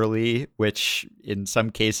extremely literally, which in some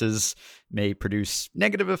cases may produce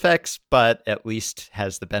negative effects, but at least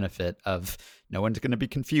has the benefit of no one's going to be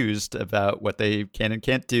confused about what they can and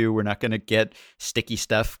can't do. We're not going to get sticky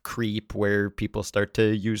stuff creep where people start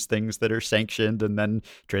to use things that are sanctioned and then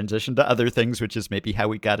transition to other things, which is maybe how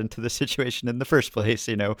we got into the situation in the first place.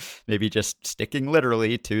 Maybe just sticking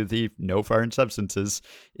literally to the no foreign substances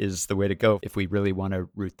is the way to go if we really want to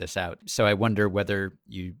root this out. So I wonder whether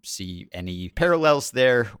you see any parallels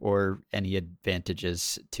there or any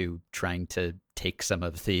advantages to trying to take some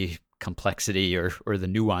of the complexity or the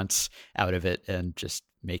nuance out of it and just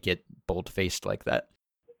make it bold-faced like that?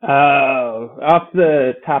 Off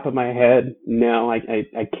the top of my head, no, I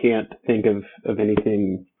can't think of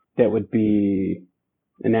anything that would be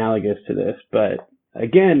analogous to this. But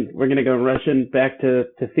again, we're going to go rushing back to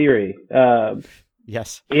theory.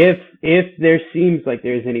 Yes. If there seems like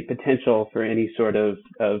there's any potential for any sort of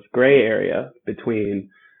gray area between,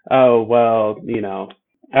 I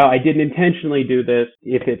didn't intentionally do this,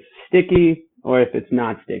 if it's sticky or if it's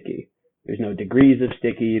not sticky. There's no degrees of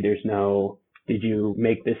sticky. There's no, did you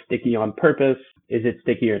make this sticky on purpose? Is it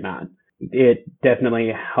sticky or not? It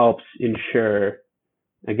definitely helps ensure,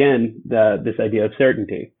 again, this idea of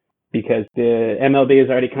certainty, because the MLB has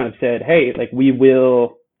already kind of said, hey, we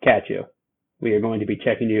will catch you. We are going to be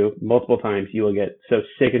checking you multiple times. You will get so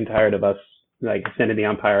sick and tired of us, sending the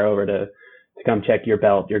umpire over to come check your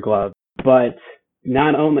belt, your glove. But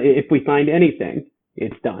not only, if we find anything,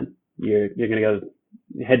 it's done. You're going to go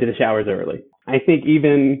head to the showers early. I think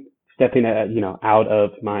even stepping out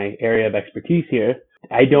of my area of expertise here,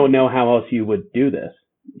 I don't know how else you would do this.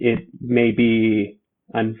 It may be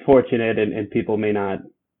unfortunate and people may not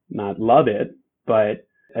love it, but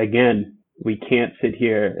again, we can't sit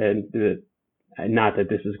here and not that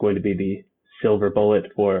this is going to be the silver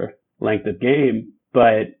bullet for length of game,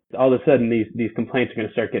 but all of a sudden these complaints are going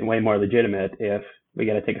to start getting way more legitimate if we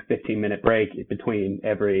got to take a 15-minute break between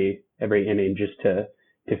every inning just to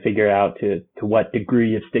figure out to what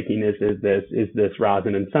degree of stickiness is this? Is this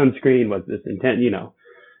rosin and sunscreen? Was this intent? It's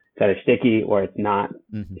either sticky or it's not.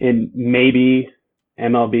 Mm-hmm. And maybe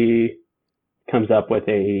MLB comes up with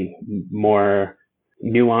a more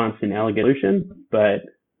nuanced and elegant solution, but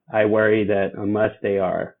I worry that unless they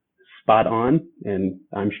are spot on, and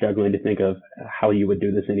I'm struggling to think of how you would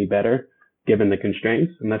do this any better given the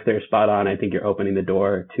constraints, unless they're spot on, I think you're opening the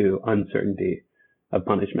door to uncertainty of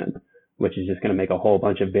punishment, which is just going to make a whole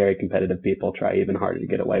bunch of very competitive people try even harder to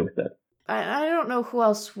get away with it. I don't know who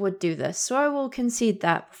else would do this, so I will concede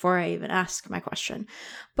that before I even ask my question.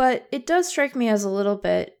 But it does strike me as a little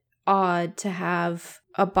bit odd to have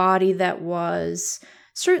a body that was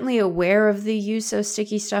certainly aware of the use of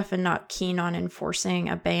sticky stuff and not keen on enforcing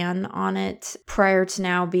a ban on it prior to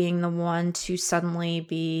now being the one to suddenly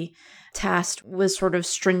be tasked with sort of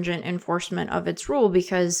stringent enforcement of its rule,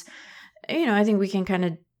 because, I think we can kind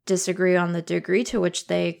of disagree on the degree to which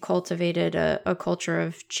they cultivated a culture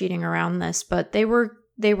of cheating around this, but they were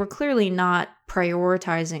clearly not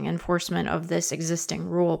prioritizing enforcement of this existing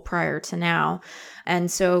rule prior to now.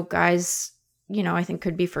 And so guys, I think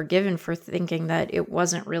could be forgiven for thinking that it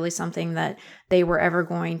wasn't really something that they were ever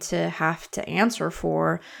going to have to answer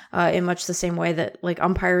for, in much the same way that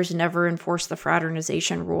umpires never enforce the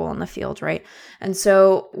fraternization rule on the field, right? And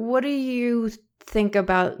so what do you think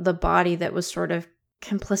about the body that was sort of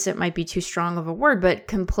complicit, might be too strong of a word, but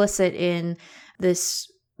complicit in this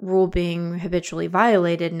rule being habitually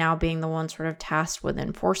violated, now being the one sort of tasked with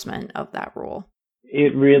enforcement of that rule?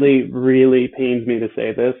 It really, really pains me to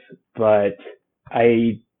say this, but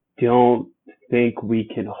I don't think we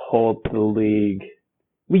can hold the league.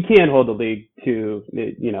 We can't hold the league to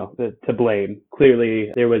blame.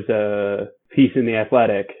 Clearly, there was a piece in The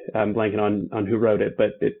Athletic, I'm blanking on who wrote it,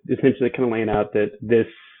 but it essentially kind of laying out that this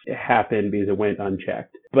happened because it went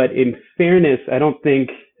unchecked. But in fairness, I don't think,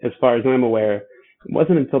 as far as I'm aware, it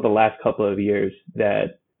wasn't until the last couple of years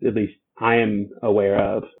that, at least I am aware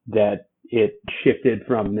of, that it shifted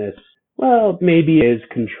from this, well, maybe it is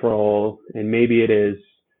control and maybe it is,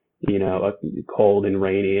 cold and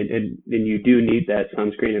rainy and you do need that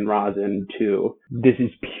sunscreen and rosin to, this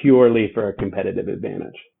is purely for a competitive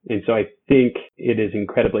advantage. And so I think it is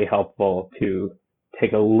incredibly helpful to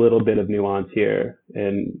take a little bit of nuance here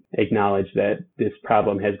and acknowledge that this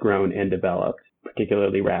problem has grown and developed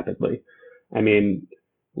particularly rapidly. I mean,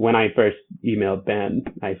 when I first emailed Ben,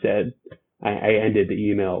 I said, I ended the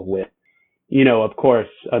email with, of course,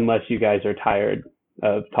 unless you guys are tired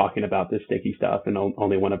of talking about this sticky stuff and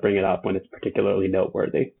only want to bring it up when it's particularly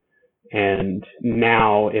noteworthy. And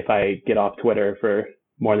now if I get off Twitter for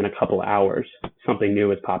more than a couple of hours, something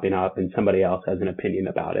new is popping up and somebody else has an opinion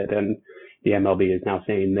about it. And the MLB is now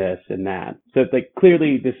saying this and that. So it's like,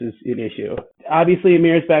 clearly this is an issue. Obviously it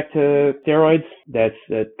mirrors back to steroids. That's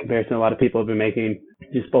a comparison a lot of people have been making,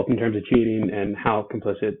 just both in terms of cheating and how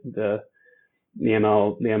complicit the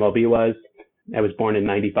MLB was. I was born in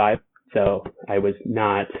 95. So I was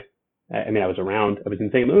not, I was around, I was in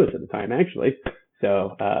St. Louis at the time, actually.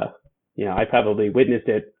 So, I probably witnessed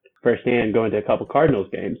it firsthand going to a couple Cardinals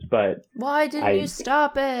games, but why didn't you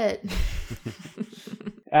stop it?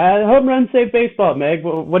 Home run save baseball, Meg.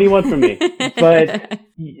 What do you want from me? But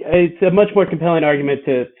it's a much more compelling argument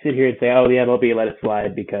to sit here and say, oh, the MLB let it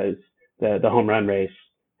slide because the home run race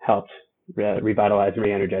helped revitalize and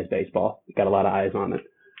re-energize baseball. Got a lot of eyes on it.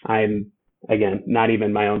 I'm, again, not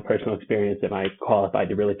even my own personal experience am I qualified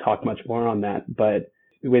to really talk much more on that. But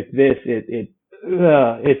with this,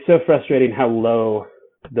 it's so frustrating how low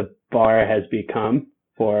the bar has become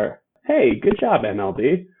for, hey, good job,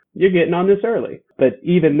 MLB. You're getting on this early. But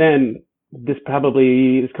even then, this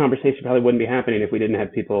conversation probably wouldn't be happening if we didn't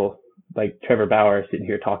have people like Trevor Bauer sitting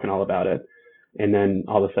here talking all about it. And then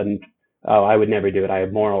all of a sudden, oh, I would never do it. I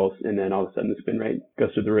have morals. And then all of a sudden the spin rate goes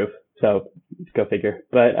through the roof. So go figure.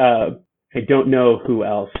 But I don't know who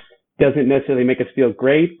else. Doesn't necessarily make us feel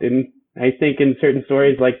great. And I think in certain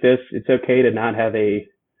stories like this, it's okay to not have a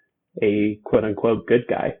quote unquote good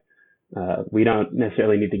guy. We don't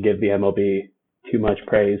necessarily need to give the MLB too much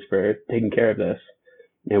praise for taking care of this.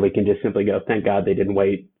 And we can just simply go, thank God they didn't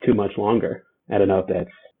wait too much longer. I don't know if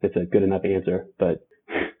that's a good enough answer, but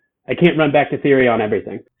I can't run back to theory on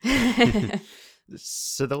everything.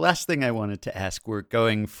 So the last thing I wanted to ask, we're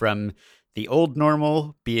going from the old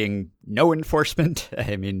normal being no enforcement.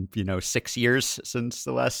 6 years since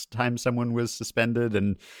the last time someone was suspended,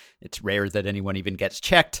 and it's rare that anyone even gets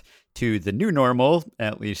checked, to the new normal,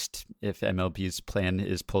 at least if MLB's plan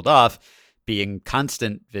is pulled off, being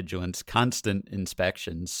constant vigilance, constant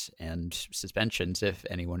inspections, and suspensions if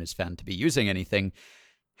anyone is found to be using anything.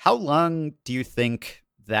 How long do you think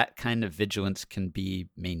that kind of vigilance can be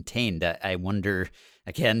maintained? I wonder,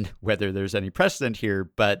 again, whether there's any precedent here,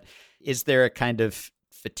 but is there a kind of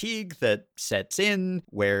fatigue that sets in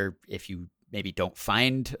where if you maybe don't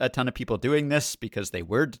find a ton of people doing this because they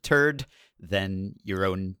were deterred, then your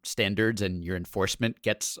own standards and your enforcement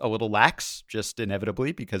gets a little lax just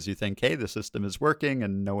inevitably because you think, hey, the system is working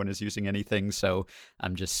and no one is using anything, so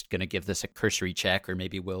I'm just going to give this a cursory check, or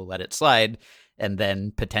maybe we'll let it slide. And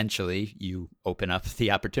then potentially you open up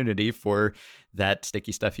the opportunity for that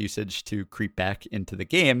sticky stuff usage to creep back into the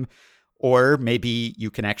game. Or maybe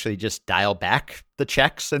you can actually just dial back the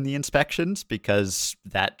checks and the inspections because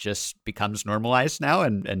that just becomes normalized now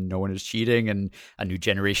and no one is cheating, and a new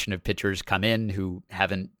generation of pitchers come in who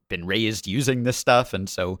haven't been raised using this stuff. And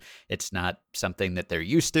so it's not something that they're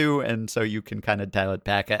used to. And so you can kind of dial it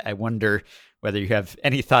back. I wonder whether you have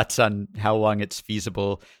any thoughts on how long it's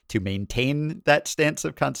feasible to maintain that stance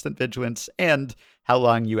of constant vigilance and how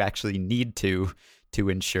long you actually need to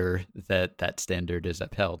ensure that that standard is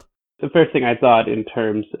upheld. The first thing I thought in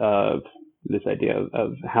terms of this idea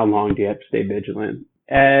of how long do you have to stay vigilant,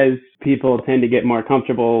 as people tend to get more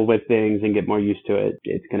comfortable with things and get more used to it,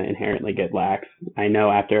 it's going to inherently get lax. I know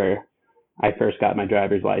after I first got my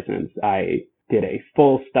driver's license, I did a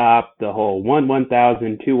full stop, the whole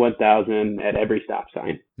 1,000, 1,000 at every stop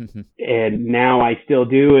sign. Mm-hmm. And now I still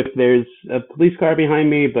do if there's a police car behind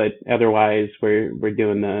me, but otherwise we're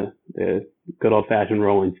doing the good old fashioned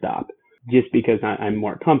rolling stop. Just because I'm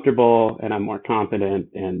more comfortable and I'm more confident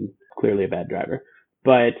and clearly a bad driver.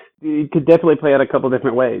 But it could definitely play out a couple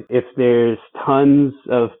different ways. If there's tons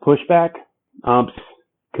of pushback, umps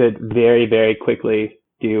could very, very quickly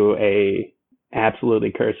do a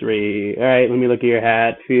absolutely cursory, all right, let me look at your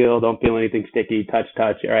hat, don't feel anything sticky, touch,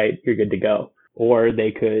 all right, you're good to go. Or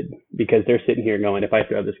they could, because they're sitting here going, if I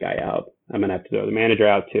throw this guy out, I'm going to have to throw the manager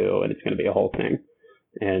out too, and it's going to be a whole thing.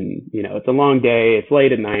 And, it's a long day. It's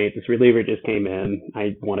late at night. This reliever just came in.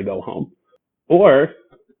 I want to go home. Or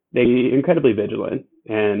they be incredibly vigilant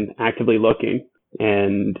and actively looking.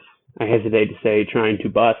 And I hesitate to say trying to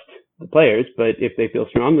bust the players, but if they feel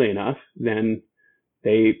strongly enough, then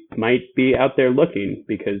they might be out there looking,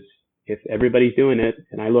 because if everybody's doing it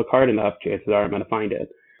and I look hard enough, chances are I'm going to find it.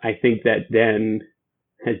 I think that then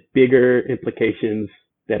has bigger implications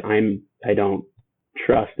that I don't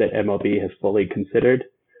trust that MLB has fully considered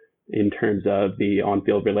in terms of the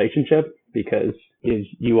on-field relationship, because as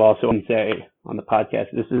you also say on the podcast,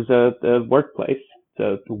 this is a workplace. It's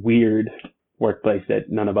a weird workplace that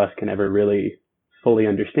none of us can ever really fully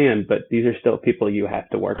understand, but these are still people you have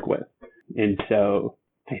to work with. And so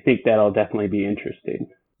I think that'll definitely be interesting.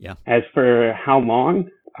 Yeah. As for how long,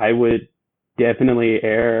 I would definitely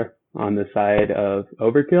err on the side of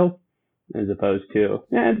overkill as opposed to,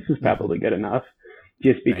 this is probably good enough.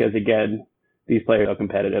 Just because, again, these players are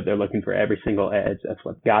competitive. They're looking for every single edge. That's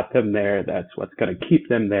what got them there. That's what's going to keep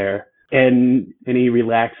them there. And any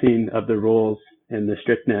relaxing of the rules and the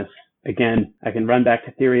strictness, again, I can run back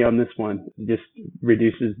to theory on this one. It just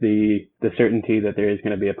reduces the certainty that there is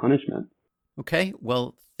going to be a punishment. Okay,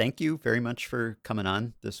 well, thank you very much for coming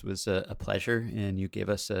on. This was a pleasure, and you gave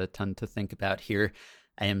us a ton to think about here.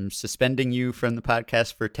 I am suspending you from the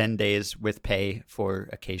podcast for 10 days with pay for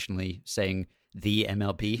occasionally saying the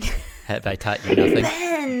MLB. Have I taught you nothing?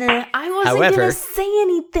 Ben, I wasn't going to say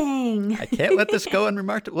anything. I can't let this go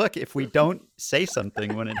unremarked. Look, if we don't say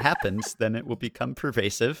something when it happens, then it will become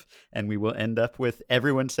pervasive, and we will end up with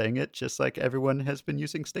everyone saying it, just like everyone has been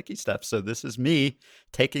using sticky stuff. So this is me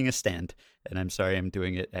taking a stand, and I'm sorry I'm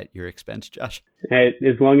doing it at your expense, Josh.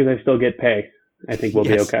 As long as I still get pay, I think we'll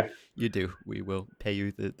be okay. You do. We will pay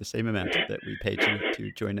you the same amount that we paid you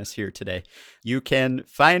to join us here today. You can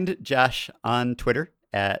find Josh on Twitter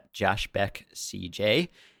at JoshBeckCJ.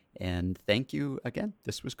 And thank you again.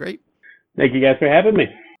 This was great. Thank you guys for having me.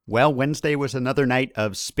 Well, Wednesday was another night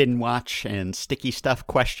of spin watch and sticky stuff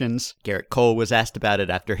questions. Gerrit Cole was asked about it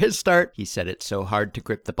after his start. He said it's so hard to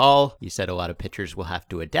grip the ball. He said a lot of pitchers will have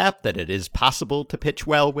to adapt, that it is possible to pitch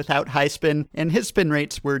well without high spin. And his spin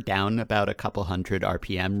rates were down about a couple hundred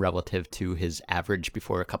RPM relative to his average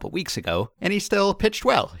before a couple weeks ago. And he still pitched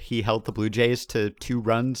well. He held the Blue Jays to 2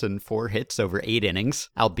 runs and 4 hits over 8 innings,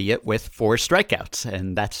 albeit with 4 strikeouts.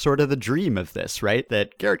 And that's sort of the dream of this, right?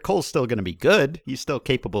 That Gerrit Cole's still going to be good. He's still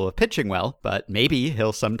capable of pitching well, but maybe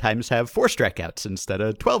he'll sometimes have 4 strikeouts instead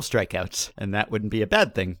of 12 strikeouts, and that wouldn't be a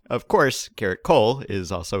bad thing. Of course, Gerrit Cole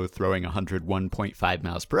is also throwing 101.5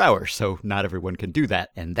 miles per hour, so not everyone can do that,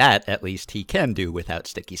 and that, at least, he can do without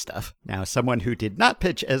sticky stuff. Now, someone who did not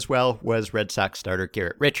pitch as well was Red Sox starter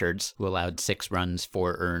Garrett Richards, who allowed 6 runs,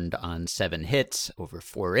 4 earned on 7 hits over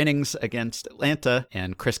 4 innings against Atlanta,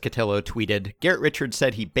 and Chris Cotillo tweeted, Garrett Richards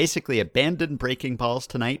said he basically abandoned breaking balls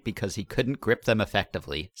tonight because he couldn't grip them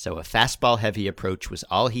effectively. So a fastball-heavy approach was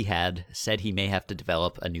all he had, said he may have to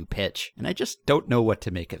develop a new pitch. And I just don't know what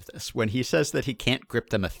to make of this. When he says that he can't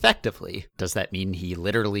grip them effectively, does that mean he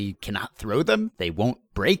literally cannot throw them? They won't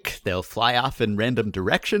break? They'll fly off in random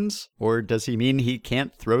directions? Or does he mean he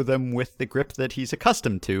can't throw them with the grip that he's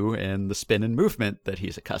accustomed to and the spin and movement that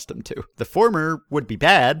he's accustomed to? The former would be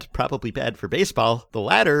bad, probably bad for baseball. The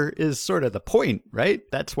latter is sort of the point, right?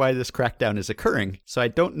 That's why this crackdown is occurring. So I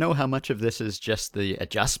don't know how much of this is just the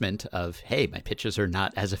adjustment of, hey, my pitches are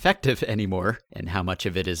not as effective anymore, and how much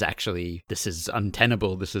of it is actually, this is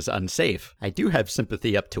untenable, this is unsafe. I do have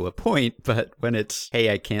sympathy up to a point, but when it's,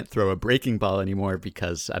 hey, I can't throw a breaking ball anymore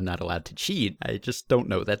because I'm not allowed to cheat, I just don't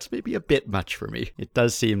know. That's maybe a bit much for me. It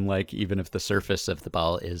does seem like even if the surface of the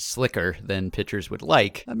ball is slicker than pitchers would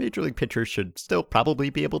like, a major league pitcher should still probably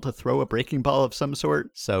be able to throw a breaking ball of some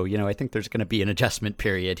sort. So, I think there's going to be an adjustment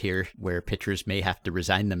period here where pitchers may have to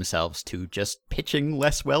resign themselves to just pitching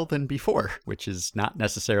less well than before, which is not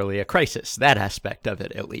necessarily a crisis, that aspect of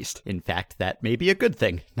it at least. In fact, that may be a good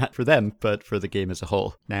thing, not for them, but for the game as a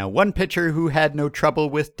whole. Now, one pitcher who had no trouble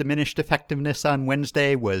with diminished effectiveness on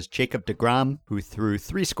Wednesday was Jacob deGrom, who threw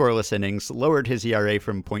 3 scoreless innings, lowered his ERA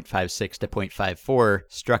from .56 to .54,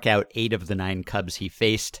 struck out 8 of the 9 Cubs he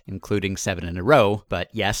faced, including 7 in a row. But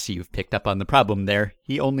yes, you've picked up on the problem there.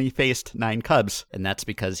 He only faced 9 Cubs, and that's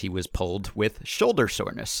because he was pulled with shoulder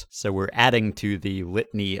soreness. So we're adding to the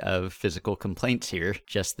litany of physical complaints here.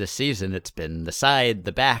 Just this season, it's been the side,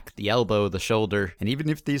 the back, the elbow, the shoulder. And even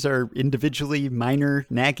if these are individually minor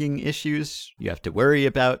nagging issues, you have to worry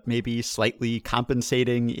about maybe slightly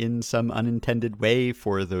compensating in some unintended way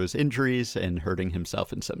for those injuries and hurting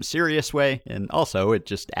himself in some serious way. And also, it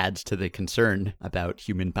just adds to the concern about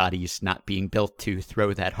human bodies not being built to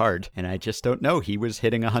throw that hard. And I just don't know. He was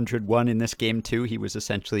hitting 101 in this game too. He was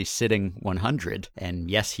essentially sitting 100. And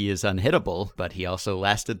yes, he is unhittable, but he also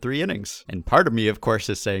lasted 3 innings. And part of me, of course,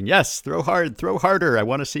 is saying, yes, throw hard, throw harder. I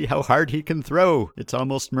want to see how hard he can throw. It's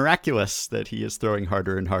almost miraculous that he is throwing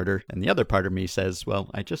harder and harder. And the other part of me says, well,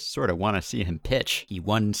 I just sort of want to see him pitch. much. He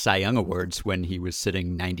won Cy Young Awards when he was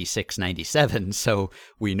sitting 96, 97, so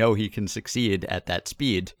we know he can succeed at that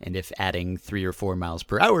speed. And if adding 3 or 4 miles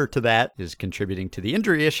per hour to that is contributing to the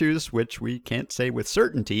injury issues, which we can't say with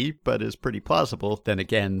certainty, but is pretty plausible, then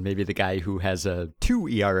again, maybe the guy who has a 2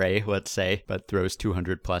 ERA, let's say, but throws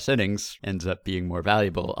 200 plus innings ends up being more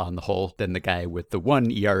valuable on the whole than the guy with the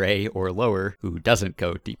 1 ERA or lower who doesn't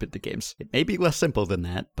go deep into games. It may be less simple than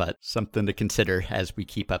that, but something to consider as we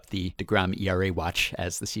keep up the DeGrom ERA watch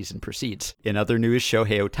as the season proceeds. In other news,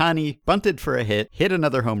 Shohei Ohtani bunted for a hit, hit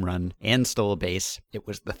another home run, and stole a base. It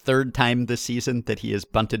was the 3rd time this season that he has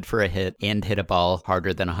bunted for a hit and hit a ball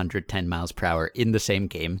harder than 110 miles per hour in the same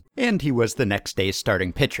game. And he was the next day's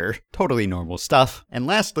starting pitcher. Totally normal stuff. And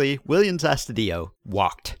lastly, Willians Astudillo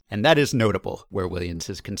walked. And that is notable where Willians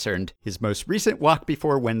is concerned. His most recent walk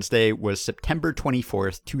before Wednesday was September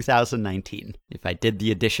 24th, 2019. If I did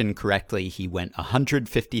the addition correctly, he went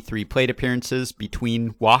 153 plate appearances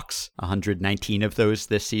between walks, 119 of those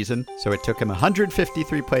this season. So it took him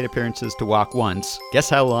 153 plate appearances to walk once. Guess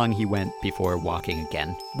how long he went before walking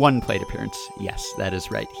again? 1 plate appearance. Yes, that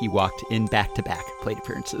is right. He walked in back-to-back plate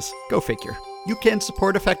appearances. Go figure. You can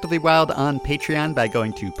support Effectively Wild on Patreon by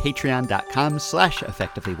going to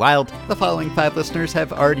patreon.com/effectivelywild. The following 5 listeners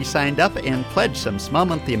have already signed up and pledged some small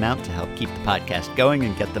monthly amount to help keep the podcast going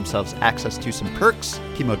and get themselves access to some perks.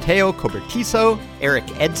 Timoteo Cobertizo, Eric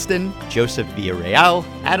Edston, Joseph Villarreal,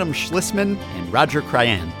 Adam Schlisman, and Roger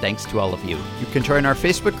Cryan. Thanks to all of you. You can join our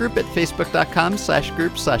Facebook group at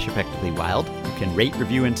facebook.com/group/effectivelywild. You can rate,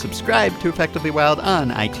 review, and subscribe to Effectively Wild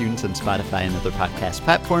on iTunes and Spotify and other podcast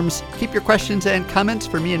platforms. Keep your questions and comments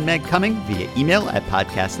for me and Meg coming via email at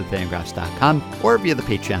podcast@fangraphs.com or via the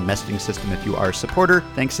Patreon messaging system if you are a supporter.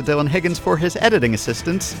 Thanks to Dylan Higgins for his editing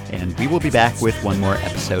assistance, and we will be back with one more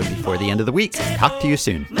episode before the end of the week. Talk to you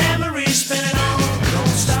soon.